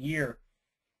second year,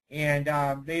 and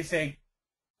they say,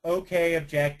 okay,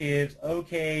 objectives,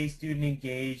 okay, student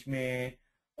engagement,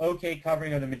 okay,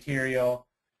 covering of the material,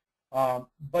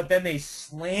 but then they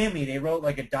slammed me. They wrote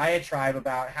like a diatribe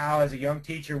about how, as a young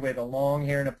teacher with a long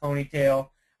hair and a ponytail,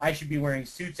 I should be wearing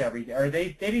suits every day. Or they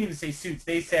didn't even say suits.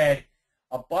 They said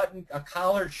a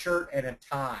collared shirt and a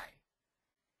tie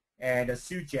and a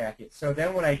suit jacket. So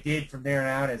then what I did from there on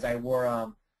out is I wore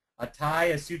a tie,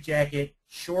 a suit jacket,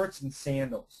 shorts, and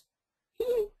sandals.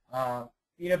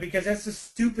 Because that's the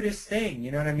stupidest thing.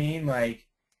 You know what I mean? Like,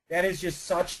 that is just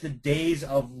such the days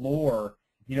of lore.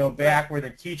 Back where the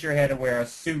teacher had to wear a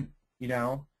suit.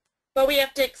 But we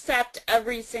have to accept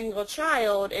every single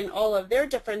child in all of their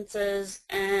differences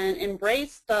and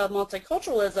embrace the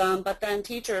multiculturalism, but then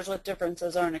teachers with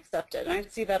differences aren't accepted. And I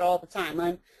see that all the time.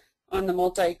 I'm on the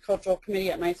multicultural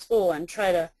committee at my school and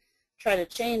try to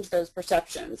change those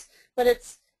perceptions. But it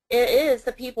is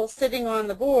the people sitting on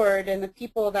the board and the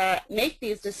people that make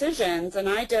these decisions. And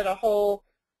I did a whole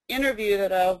interview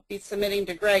that I'll be submitting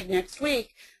to Greg next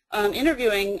week,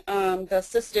 interviewing the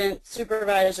assistant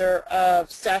supervisor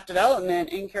of staff development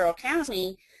in Carroll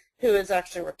County, who is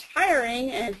actually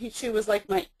retiring, and she was like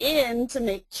my in to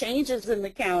make changes in the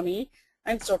county.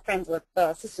 I'm still friends with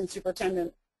the assistant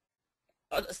superintendent,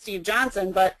 Steve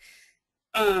Johnson, but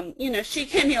she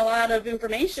gave me a lot of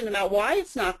information about why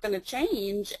it's not going to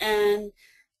change, and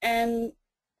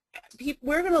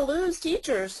we're going to lose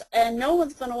teachers, and no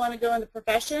one's going to want to go in the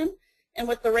profession. And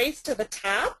with the race to the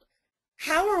top,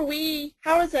 how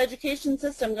is the education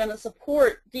system going to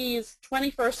support these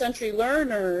 21st century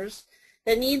learners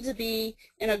that need to be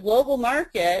in a global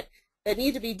market, that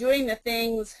need to be doing the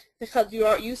things, because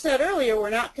you said earlier we're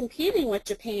not competing with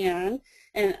Japan,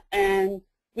 and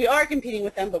we are competing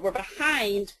with them, but we're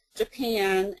behind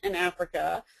Japan and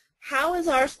Africa. How is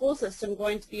our school system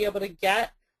going to be able to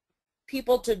get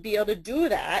people to be able to do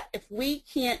that if we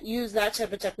can't use that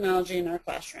type of technology in our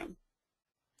classroom?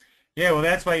 Yeah, well,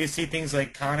 that's why you see things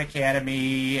like Khan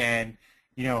Academy and,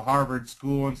 Harvard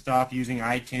School and stuff using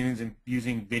iTunes and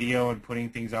using video and putting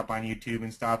things up on YouTube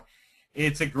and stuff.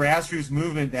 It's a grassroots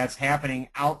movement that's happening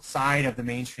outside of the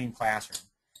mainstream classroom.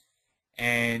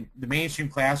 And the mainstream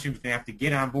classroom's going to have to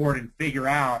get on board and figure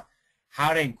out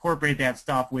how to incorporate that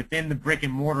stuff within the brick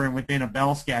and mortar and within a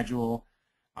bell schedule,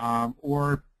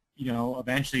 or,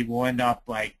 eventually we'll end up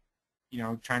like,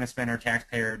 trying to spend our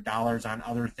taxpayer dollars on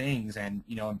other things and,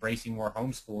 embracing more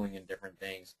homeschooling and different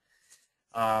things.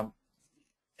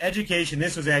 Education,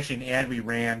 this was actually an ad we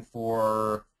ran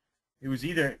for, I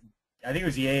think it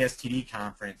was the ASTD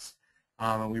conference,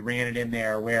 and we ran it in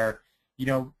there where,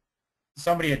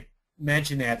 somebody had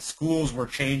mentioned that schools were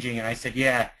changing, and I said,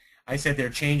 yeah, they're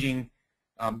changing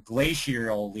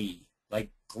glacially,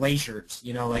 like glaciers,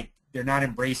 like they're not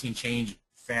embracing change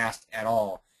fast at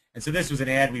all. And so this was an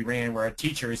ad we ran where a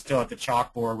teacher is still at the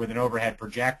chalkboard with an overhead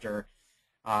projector.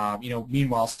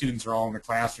 Meanwhile, students are all in the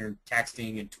classroom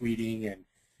texting and tweeting and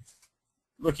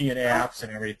looking at apps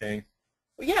and everything.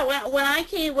 Yeah, when I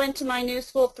went to my new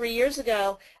school 3 years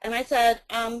ago, and I said,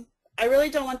 I really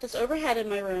don't want this overhead in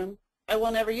my room. I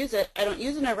will never use it. I don't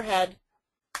use an overhead.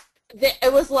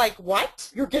 It was like, what?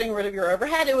 You're getting rid of your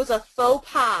overhead? It was a faux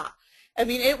pas. I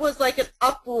mean, it was like an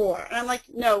uproar. And I'm like,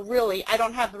 no, really, I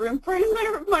don't have the room for it in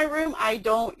my room. I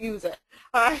don't use it.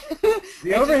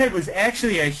 The overhead was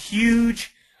actually a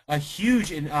huge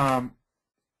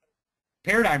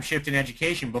paradigm shift in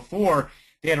education. Before,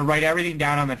 they had to write everything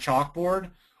down on the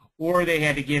chalkboard, or they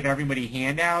had to give everybody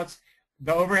handouts.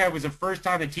 The overhead was the first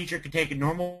time the teacher could take a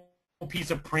normal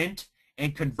piece of print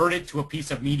and convert it to a piece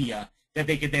of media that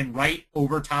they could then write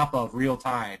over top of real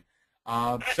time.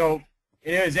 So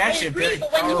It was I actually a agree, very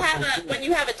but powerful tool. when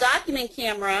you have a document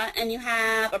camera and you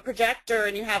have a projector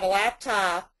and you have a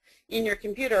laptop in your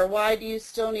computer, why do you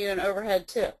still need an overhead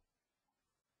too?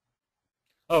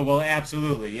 Oh, well,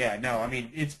 absolutely. Yeah, no, I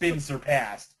mean, it's been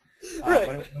surpassed. Right.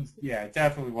 But yeah, it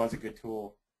definitely was a good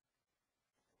tool.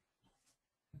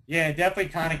 Yeah,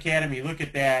 definitely Khan Academy. Look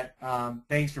at that.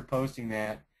 Thanks for posting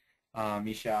that,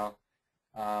 Michelle,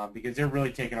 because they're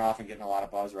really taking off and getting a lot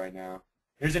of buzz right now.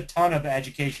 There's a ton of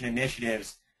education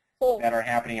initiatives Cool. that are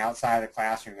happening outside of the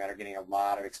classroom that are getting a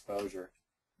lot of exposure.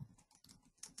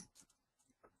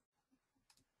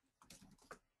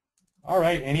 All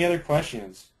right, any other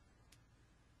questions?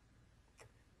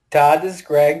 Todd, this is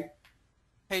Greg.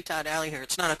 Hey, Todd, Allie here.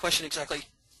 It's not a question exactly.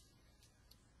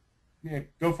 Yeah,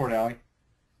 go for it, Allie.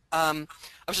 I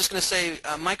was just going to say,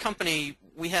 my company,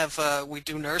 we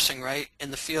do nursing, right,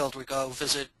 in the field. We go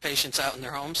visit patients out in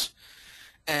their homes,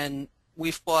 and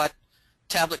we've bought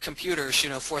tablet computers, you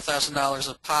know, $4,000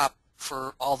 a pop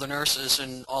for all the nurses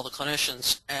and all the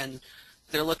clinicians, and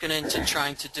they're looking into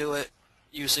trying to do it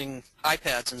using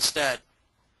iPads instead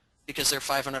because they're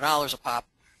 $500 a pop.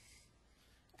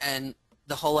 And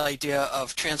the whole idea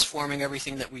of transforming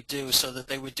everything that we do so that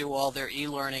they would do all their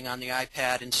e-learning on the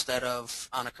iPad instead of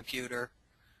on a computer.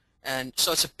 And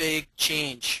so it's a big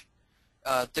change.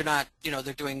 They're not, you know,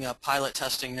 they're doing pilot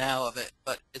testing now of it,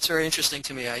 but it's very interesting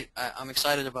to me. I'm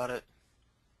excited about it.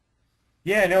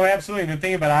 Yeah, no, absolutely. And the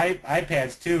thing about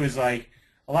iPads, too, is like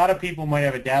a lot of people might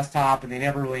have a desktop and they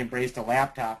never really embraced a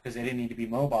laptop because they didn't need to be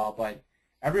mobile, but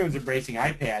everyone's embracing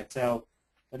iPad. So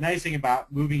the nice thing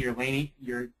about moving your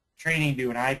training to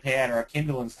an iPad or a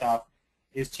Kindle and stuff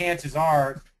is chances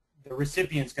are the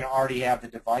recipient's going to already have the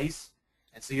device,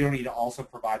 and so you don't need to also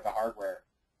provide the hardware.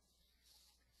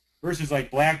 Versus like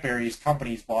BlackBerry's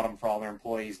companies bought them for all their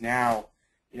employees. Now,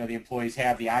 you know, the employees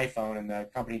have the iPhone and the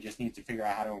company just needs to figure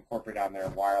out how to incorporate it on their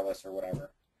wireless or whatever.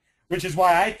 Which is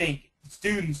why I think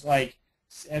students, like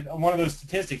one of those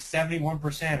statistics,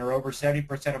 71% or over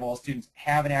 70% of all students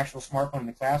have an actual smartphone in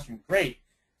the classroom. Great.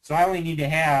 So I only need to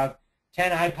have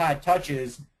 10 iPod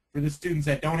touches for the students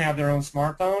that don't have their own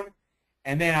smartphone.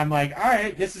 And then I'm like, all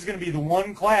right, this is going to be the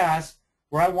one class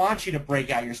where I want you to break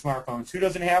out your smartphones. Who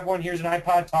doesn't have one? Here's an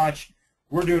iPod touch.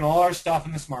 We're doing all our stuff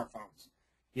in the smartphones.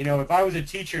 You know, if I was a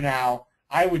teacher now,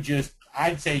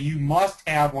 I'd say you must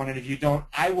have one, and if you don't,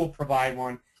 I will provide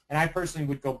one. And I personally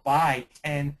would go buy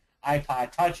 10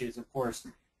 iPod touches. Of course,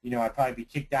 you know, I'd probably be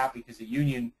kicked out because the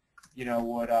union, you know,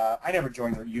 would, I never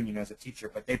joined the union as a teacher,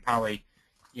 but they probably,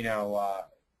 you know,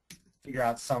 figure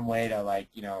out some way to, like,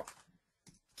 you know,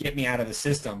 get me out of the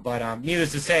system. But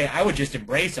needless to say, I would just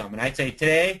embrace them. And I'd say,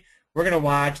 today, we're going to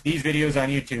watch these videos on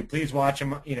YouTube. Please watch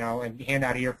them, you know, and hand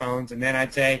out earphones. And then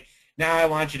I'd say, now I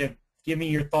want you to give me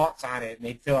your thoughts on it. And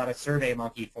they'd fill out a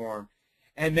SurveyMonkey form.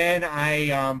 And then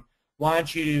I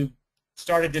want you to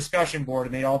start a discussion board,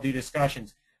 and they'd all do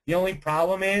discussions. The only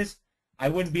problem is I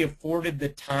wouldn't be afforded the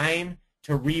time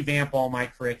to revamp all my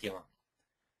curriculum.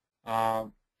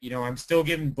 You know, I'm still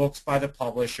getting books by the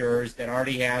publishers that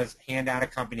already has handout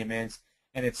accompaniments,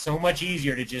 and it's so much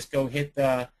easier to just go hit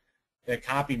the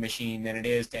copy machine than it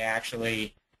is to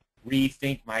actually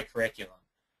rethink my curriculum.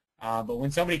 But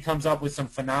when somebody comes up with some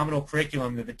phenomenal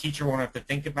curriculum that the teacher won't have to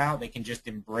think about, they can just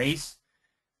embrace,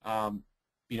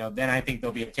 you know, then I think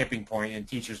there'll be a tipping point and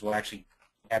teachers will actually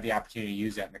have the opportunity to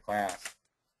use that in the class.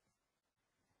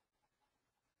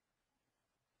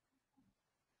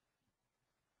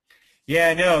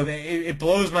 Yeah, no, it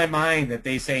blows my mind that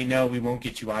they say, no, we won't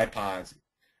get you iPods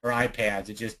or iPads.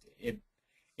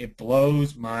 It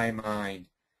blows my mind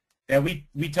that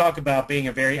we talk about being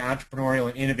a very entrepreneurial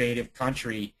and innovative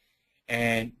country,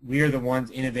 and we are the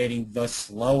ones innovating the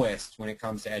slowest when it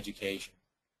comes to education.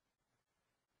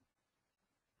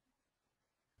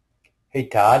 Hey,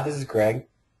 Todd, this is Greg.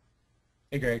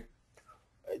 Hey, Greg.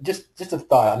 Just a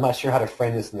thought. I'm not sure how to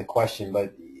frame this in the question,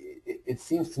 but it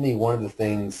seems to me one of the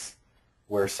things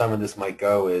where some of this might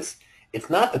go is it's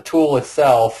not the tool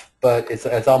itself, but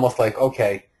it's almost like,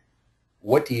 okay,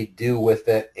 what do you do with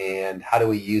it, and how do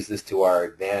we use this to our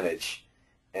advantage?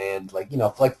 And like, you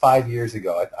know, like 5 years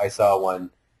ago, I saw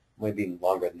one, maybe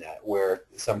longer than that, where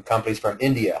some companies from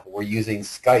India were using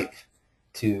Skype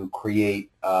to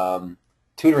create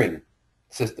tutoring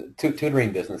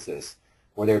businesses,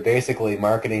 where they're basically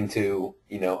marketing to,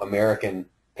 you know, American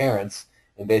parents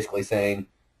and basically saying,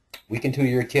 we can tutor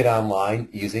your kid online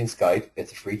using Skype.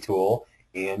 It's a free tool,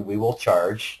 and we will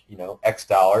charge, you know, X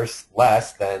dollars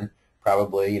less than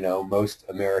probably, you know, most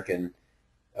American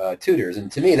tutors.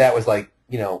 And to me, that was like,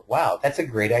 you know, wow, that's a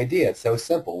great idea. It's so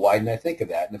simple. Why didn't I think of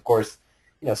that? And of course,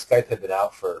 you know, Skype had been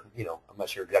out for, you know, I'm not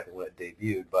sure exactly when it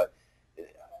debuted, but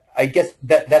I guess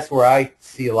that's where I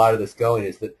see a lot of this going,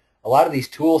 is that a lot of these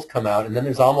tools come out, and then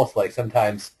there's almost like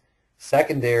sometimes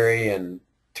secondary and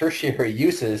tertiary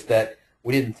uses that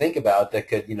we didn't think about that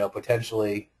could,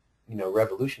 potentially,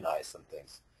 revolutionize some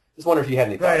things. Just wonder if you had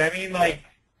any Right. thoughts. I mean, like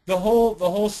the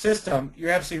whole system.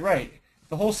 You're absolutely right.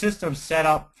 The whole system's set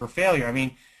up for failure. I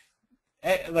mean,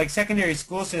 like secondary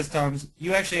school systems,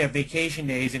 you actually have vacation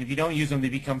days, and if you don't use them, they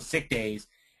become sick days.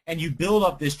 And you build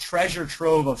up this treasure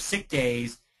trove of sick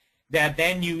days that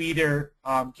then you either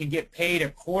can get paid a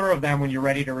quarter of them when you're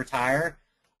ready to retire,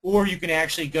 or you can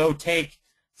actually go take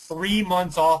 3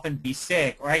 months off and be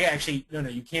sick. Or actually, no,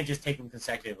 you can't just take them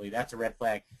consecutively. That's a red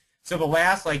flag. So the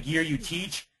last year you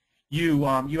teach,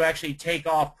 you actually take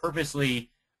off purposely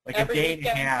like Every a day and a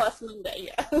weekend half plus Monday,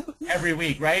 yeah. every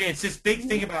week, right? It's this big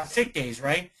thing about sick days,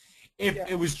 right? If Yeah.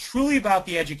 it was truly about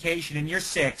the education and you're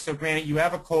sick, so granted you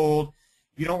have a cold,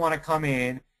 you don't want to come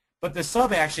in, but the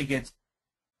sub actually gets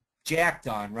jacked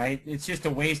on, right? It's just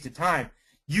a waste of time.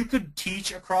 You could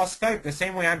teach across Skype the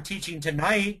same way I'm teaching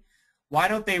tonight. Why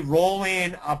don't they roll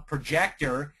in a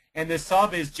projector and the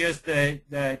sub is just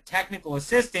the technical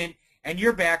assistant and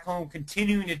you're back home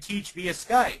continuing to teach via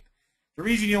Skype? The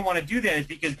reason you don't want to do that is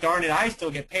because, darn it, I still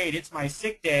get paid. It's my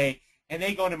sick day, and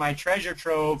they go into my treasure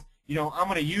trove. I'm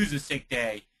going to use a sick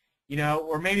day,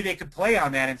 or maybe they could play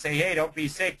on that and say, hey, don't be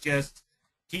sick, just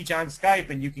teach on Skype,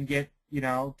 and you can get,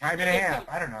 time and a half.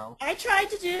 I don't know. I tried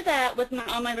to do that with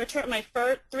on my return, my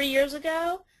first 3 years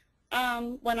ago,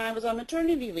 when I was on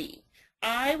maternity leave.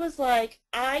 I was like,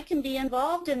 I can be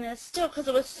involved in this still because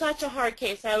it was such a hard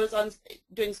case. I was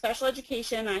doing special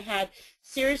education. I had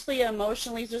seriously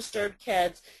emotionally disturbed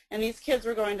kids, and these kids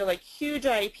were going to like huge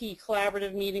IEP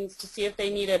collaborative meetings to see if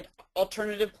they needed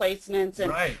alternative placements.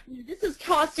 And Right. this is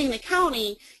costing the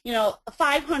county,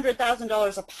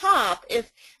 $500,000 a pop. And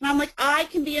I'm like, I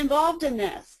can be involved in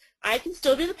this. I can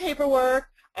still do the paperwork.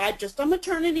 I'm just on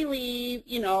maternity leave.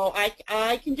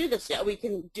 I can do this. Yeah, we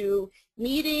can do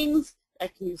meetings. I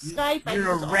can use Skype.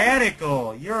 You're a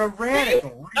radical. You're a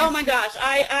radical. Oh my gosh,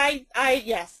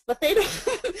 yes, but they don't.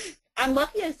 I'm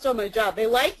lucky I still have my job. They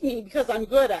like me because I'm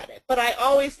good at it. But I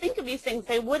always think of these things.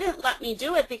 They wouldn't let me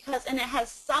do it and it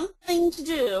has something to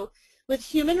do with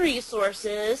human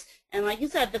resources and, like you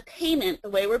said, the payment, the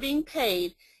way we're being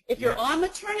paid. If you're on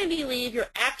maternity leave,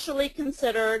 you're actually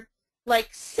considered like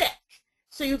sick,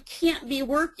 so you can't be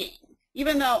working,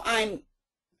 even though I'm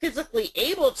physically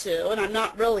able to, and I'm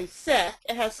not really sick.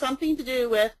 It has something to do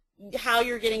with how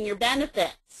you're getting your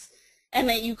benefits, and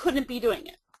that you couldn't be doing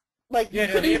it. Like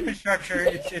the infrastructure,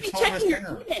 it's homeless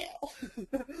down.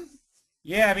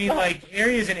 Yeah, I mean, like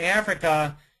areas in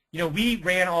Africa, we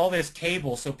ran all this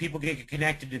cable so people could get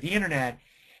connected to the internet,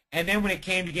 and then when it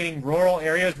came to getting rural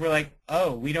areas, we're like,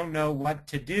 oh, we don't know what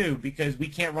to do because we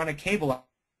can't run a cable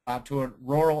out to a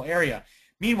rural area.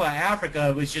 Meanwhile,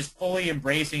 Africa was just fully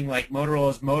embracing like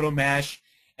Motorola's Moto Mesh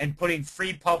and putting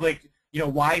free public,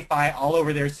 Wi-Fi all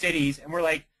over their cities. And we're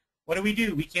like, what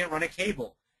do? We can't run a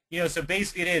cable. So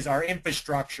basically it is our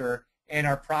infrastructure and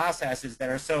our processes that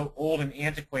are so old and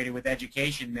antiquated with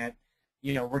education that,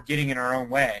 we're getting in our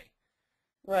own way.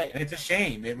 Right. And it's a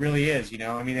shame. It really is,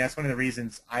 I mean, that's one of the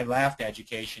reasons I left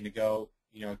education to go,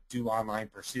 do online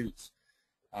pursuits.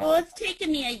 Well, it's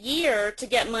taken me a year to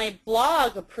get my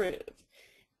blog approved.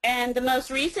 And the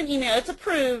most recent email, it's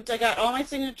approved. I got all my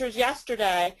signatures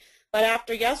yesterday. But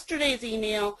after yesterday's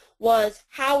email was,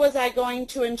 how was I going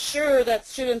to ensure that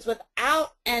students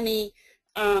without any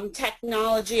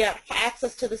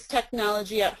access to this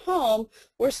technology at home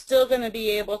were still going to be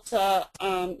able to,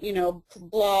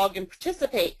 blog and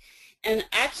participate. And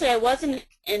actually, I wasn't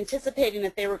anticipating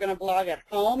that they were going to blog at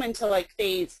home until like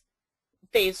phase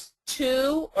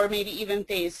 2 or maybe even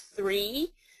phase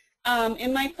 3.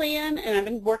 In my plan, and I've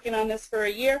been working on this for a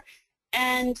year,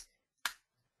 and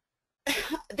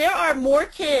there are more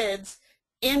kids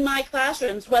in my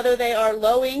classrooms, whether they are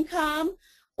low income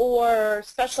or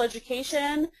special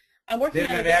education. I'm working They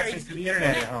don't on have access to the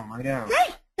internet at home, I know.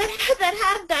 Right, that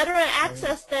have better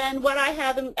access than what I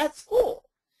have at school.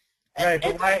 Right,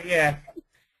 but why, yeah.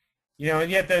 And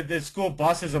yet the school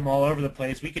buses them all over the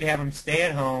place. We could have them stay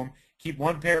at home, keep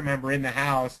one parent member in the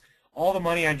house. All the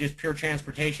money on just pure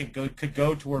transportation could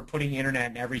go toward putting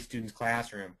internet in every student's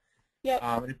classroom. Yep.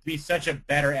 It'd be such a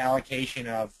better allocation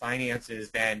of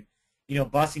finances than,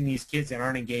 busing these kids that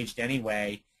aren't engaged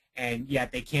anyway, and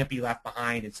yet they can't be left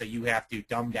behind, and so you have to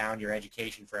dumb down your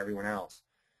education for everyone else.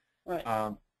 Right.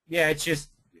 Yeah, it's just,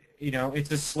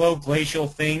 it's a slow glacial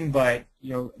thing, but,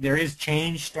 there is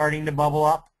change starting to bubble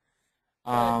up.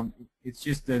 Right. It's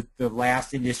just the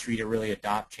last industry to really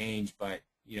adopt change, but,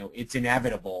 it's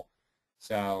inevitable.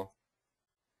 So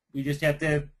we just have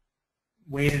to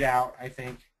wait it out, I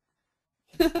think.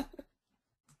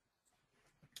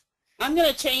 I'm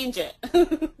going to change it.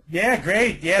 Yeah,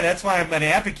 great. Yeah, that's why I'm an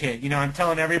advocate. I'm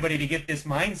telling everybody to get this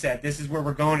mindset. This is where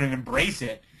we're going and embrace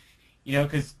it.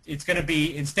 Because it's going to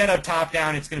be, instead of top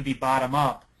down, it's going to be bottom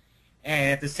up.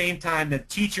 And at the same time, the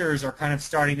teachers are kind of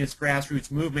starting this grassroots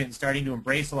movement and starting to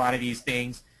embrace a lot of these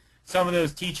things. Some of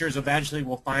those teachers eventually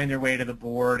will find their way to the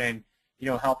board and,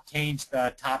 help change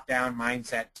the top-down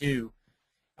mindset too.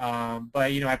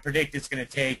 But I predict it's going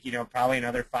to take, probably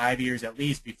another 5 years at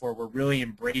least before we're really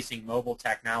embracing mobile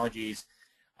technologies,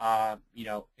 in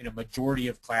a majority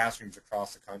of classrooms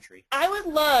across the country. I would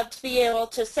love to be able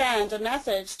to send a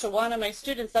message to one of my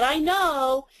students that I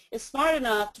know is smart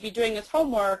enough to be doing his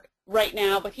homework right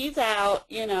now, but he's out,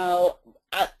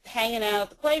 hanging out at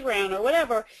the playground or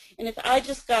whatever, and if I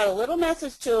just got a little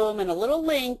message to him and a little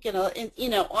link and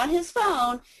on his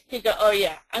phone, he'd go, oh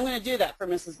yeah, I'm going to do that for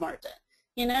Mrs. Martin.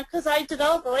 Because I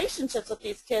develop relationships with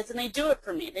these kids and they do it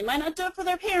for me. They might not do it for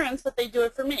their parents, but they do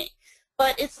it for me.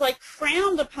 But it's like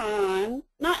frowned upon,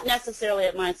 not necessarily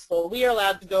at my school. We are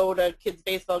allowed to go to kids'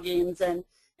 baseball games and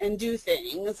do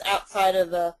things outside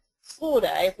of the school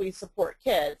day if we support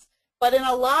kids. But in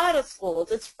a lot of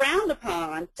schools, it's frowned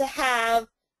upon to have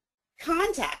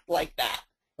contact like that.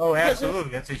 Oh,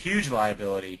 absolutely. That's a huge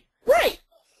liability. Right.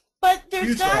 But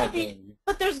there's got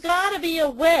to be a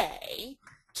way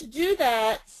to do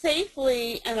that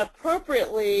safely and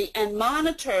appropriately and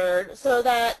monitored so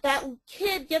that that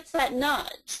kid gets that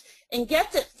nudge and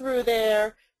gets it through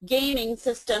their gaming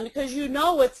system, because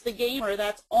it's the gamer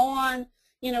that's on,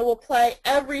 will play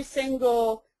every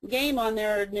single game on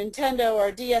their Nintendo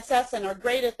or DSS and are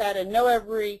great at that and know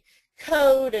every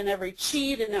code and every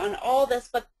cheat and on all this,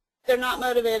 but they're not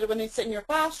motivated when they sit in your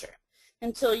classroom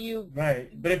until you... Right.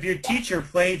 But if your teacher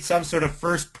played some sort of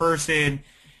first person,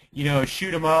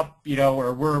 shoot 'em up,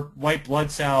 or we're white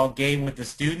blood cell game with the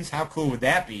students, how cool would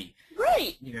that be?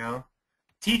 Right.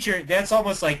 Teacher, that's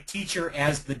almost like teacher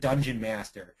as the dungeon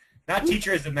master. Not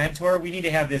teacher as the mentor. We need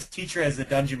to have this teacher as the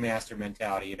dungeon master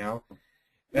mentality,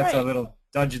 That's right. A little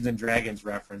Dungeons and Dragons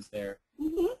reference there.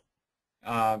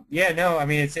 Mm-hmm. Yeah, no, I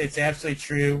mean, it's absolutely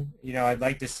true. I'd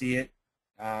like to see it.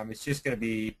 It's just going to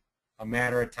be a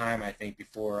matter of time, I think,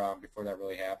 before that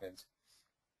really happens.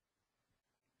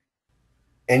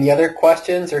 Any other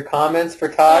questions or comments for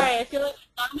Todd? Sorry, I feel like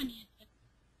I'm dominated.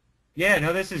 Yeah,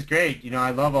 no, this is great.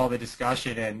 I love all the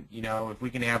discussion, and, if we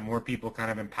can have more people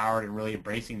kind of empowered and really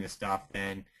embracing this stuff,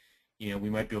 then, we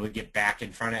might be able to get back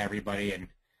in front of everybody and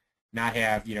not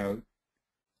have,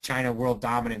 China world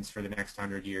dominance for the next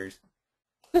 100 years.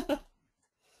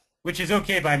 Which is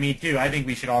okay by me, too. I think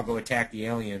we should all go attack the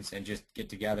aliens and just get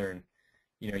together and,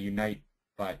 unite.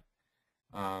 But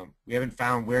we haven't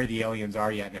found where the aliens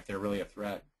are yet and if they're really a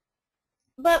threat.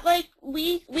 But,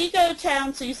 we go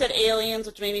down, so you said aliens,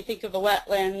 which made me think of the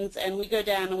wetlands, and we go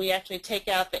down and we actually take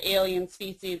out the alien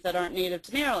species that aren't native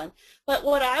to Maryland. But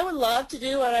what I would love to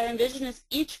do, what I envision, is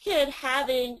each kid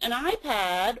having an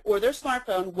iPad or their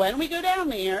smartphone when we go down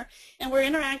there, and we're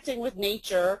interacting with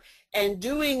nature and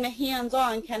doing the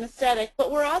hands-on kinesthetic,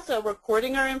 but we're also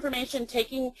recording our information,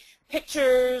 taking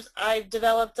pictures. I've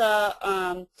developed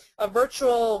a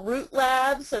virtual root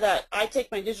lab so that I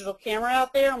take my digital camera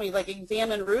out there and we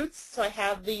examine roots. So I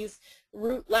have these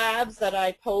root labs that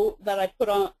I put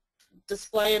on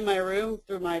display in my room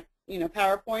through my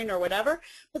PowerPoint or whatever.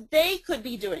 But they could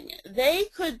be doing it. They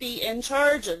could be in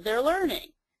charge of their learning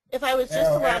if I was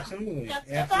just allowed absolutely. to get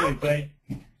stuff Absolutely.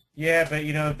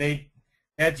 out. But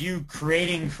that's you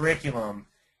creating curriculum.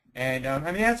 And, I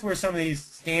mean, that's where some of these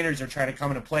standards are trying to come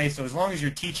into play. So as long as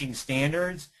you're teaching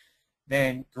standards,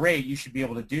 then great, you should be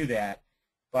able to do that.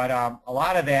 But a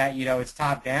lot of that, it's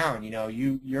top down.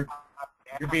 You're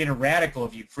being a radical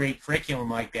if you create curriculum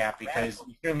like that, because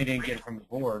you certainly didn't get it from the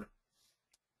board.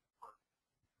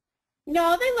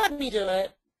 No, they let me do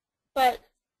it, but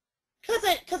because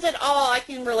I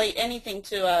can relate anything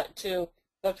to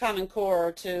the Common Core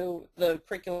or to the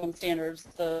curriculum standards.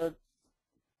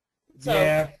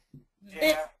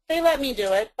 They let me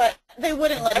do it, but they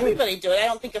wouldn't let everybody do it. I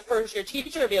don't think a first-year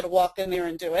teacher would be able to walk in there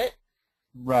and do it.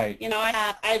 Right.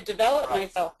 I've developed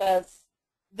myself as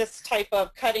this type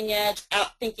of cutting-edge,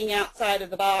 thinking outside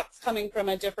of the box, coming from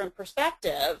a different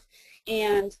perspective,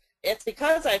 and it's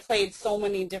because I played so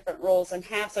many different roles and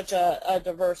have such a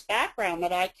diverse background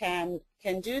that I can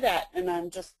do that, and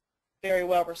I'm just very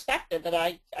well respected that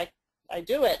I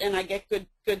do it, and I get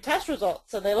good test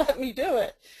results, so they let me do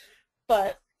it.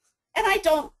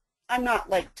 I'm not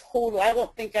total, I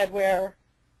don't think I'd wear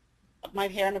my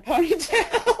hair in a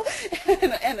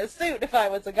ponytail and a suit if I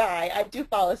was a guy. I do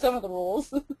follow some of the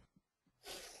rules.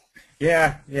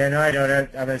 Yeah, no, I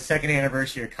don't. On the second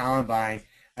anniversary of Columbine,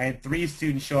 I had 3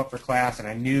 students show up for class, and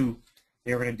I knew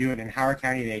they were going to do it in Howard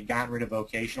County. They had gotten rid of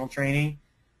vocational training.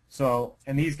 So,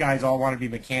 and these guys all want to be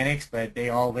mechanics, but they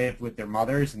all lived with their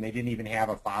mothers, and they didn't even have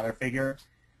a father figure.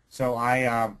 So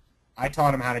I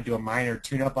taught them how to do a minor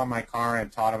tune-up on my car,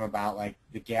 and taught them about like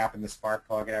the gap in the spark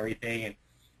plug and everything. And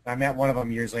I met one of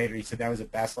them years later. He said that was the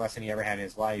best lesson he ever had in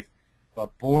his life.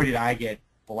 But boy, did I get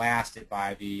blasted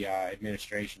by the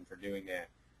administration for doing that.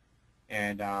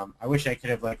 And I wish I could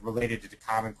have like related to the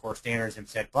Common Core standards and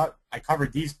said, but I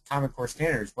covered these Common Core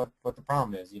standards. What the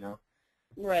problem is, you know?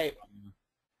 Right.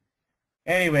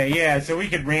 Anyway, yeah. So we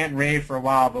could rant and rave for a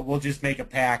while, but we'll just make a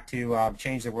pact to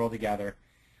change the world together.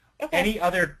 Okay. Any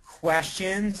other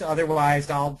questions? Otherwise,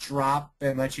 I'll drop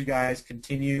and let you guys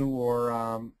continue,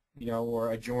 or you know,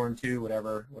 or adjourn to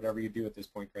whatever you do at this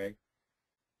point, Craig.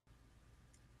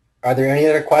 Are there any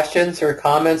other questions or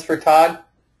comments for Todd?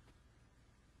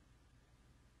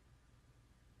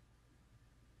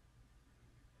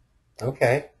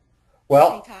 Okay.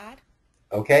 Well, Hey, Todd.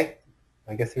 okay.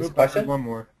 I guess there's a Oop, I heard question. one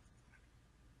more.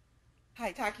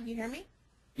 Hi, Todd. Can you hear me?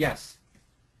 Yes.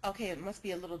 Okay, it must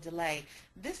be a little delay.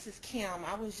 This is Kim.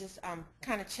 I was just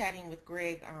kind of chatting with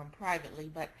Greg privately,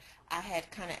 but I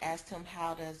had kind of asked him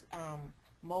how does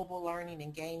mobile learning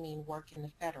and gaming work in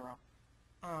the federal.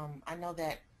 I know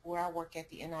that where I work at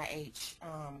the NIH,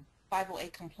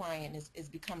 508 compliant is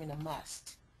becoming a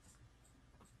must.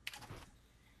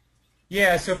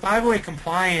 Yeah, so 508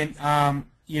 compliant,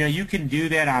 you know, you can do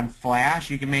that on Flash.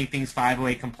 You can make things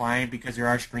 508 compliant because there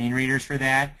are screen readers for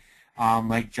that,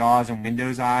 like JAWS and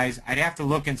Windows Eyes. I'd have to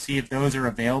look and see if those are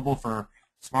available for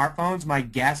smartphones. My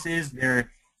guess is there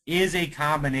is a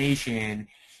combination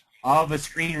of a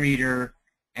screen reader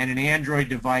and an Android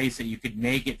device that you could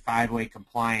make it 508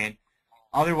 compliant.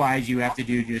 Otherwise, you have to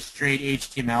do just straight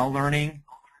HTML learning.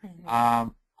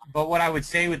 But what I would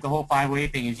say with the whole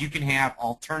 508 thing is you can have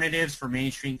alternatives for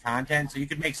mainstream content. So you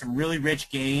could make some really rich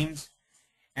games,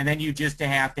 and then you just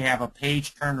have to have a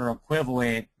page turner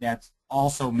equivalent that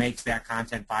also makes that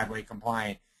content 508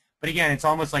 compliant. But again, it's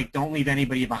almost like don't leave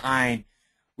anybody behind.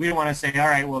 We don't want to say, all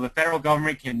right, well, the federal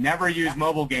government can never use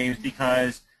mobile games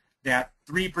because that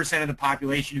 3% of the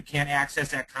population who can't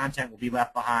access that content will be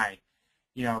left behind.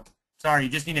 You know, sorry, you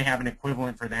just need to have an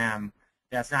equivalent for them.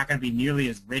 That's not going to be nearly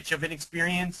as rich of an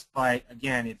experience, but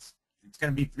again, it's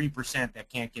going to be 3% that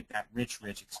can't get that rich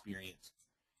experience.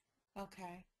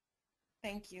 Okay.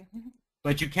 Thank you.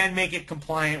 But you can make it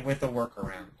compliant with a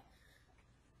workaround.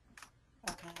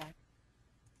 Okay.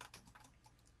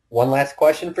 One last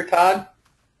question for Todd.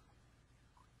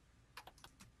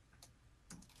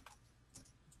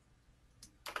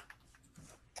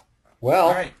 Well,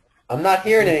 All right. I'm not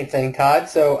hearing anything, Todd,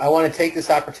 so I want to take this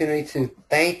opportunity to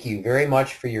thank you very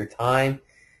much for your time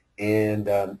and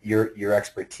your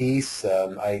expertise.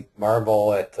 I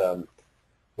marvel at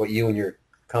what you and your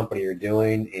company are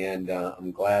doing, and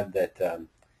I'm glad that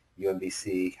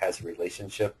UMBC has a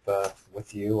relationship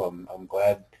with you. I'm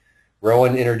glad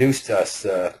Rowan introduced us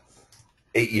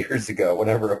 8 years ago,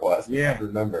 whenever it was. Yeah. I don't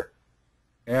remember.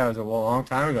 Yeah, it was a long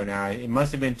time ago now. It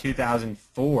must have been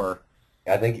 2004.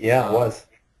 I think, yeah, it was.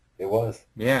 It was.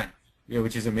 Yeah,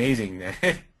 which is amazing.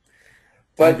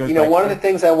 But, you know, one of the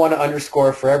things I want to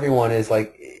underscore for everyone is,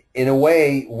 like, in a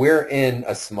way, we're in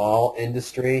a small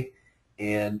industry,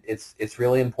 and it's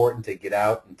really important to get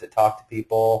out and to talk to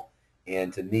people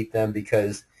and to meet them,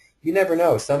 because you never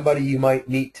know. Somebody you might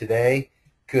meet today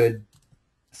could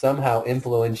somehow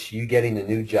influence you getting a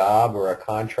new job or a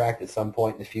contract at some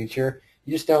point in the future.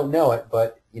 You just don't know it,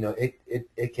 but, you know,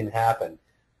 it can happen.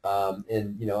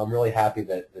 And, you know, I'm really happy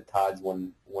that Todd's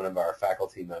one of our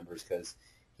faculty members, because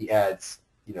he adds,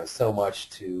 you know, so much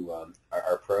to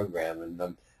our program. And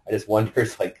I just wonder,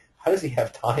 it's like, how does he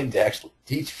have time to actually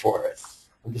teach for us?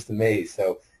 I'm just amazed.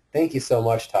 So thank you so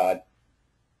much, Todd.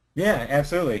 Yeah,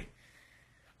 absolutely.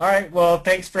 All right. Well,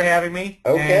 thanks for having me.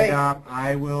 Okay. And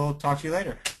I will talk to you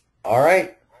later. All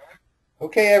right.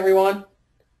 Okay, everyone.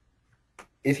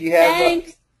 If you have...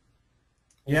 Thanks.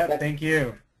 Yep, thank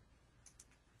you.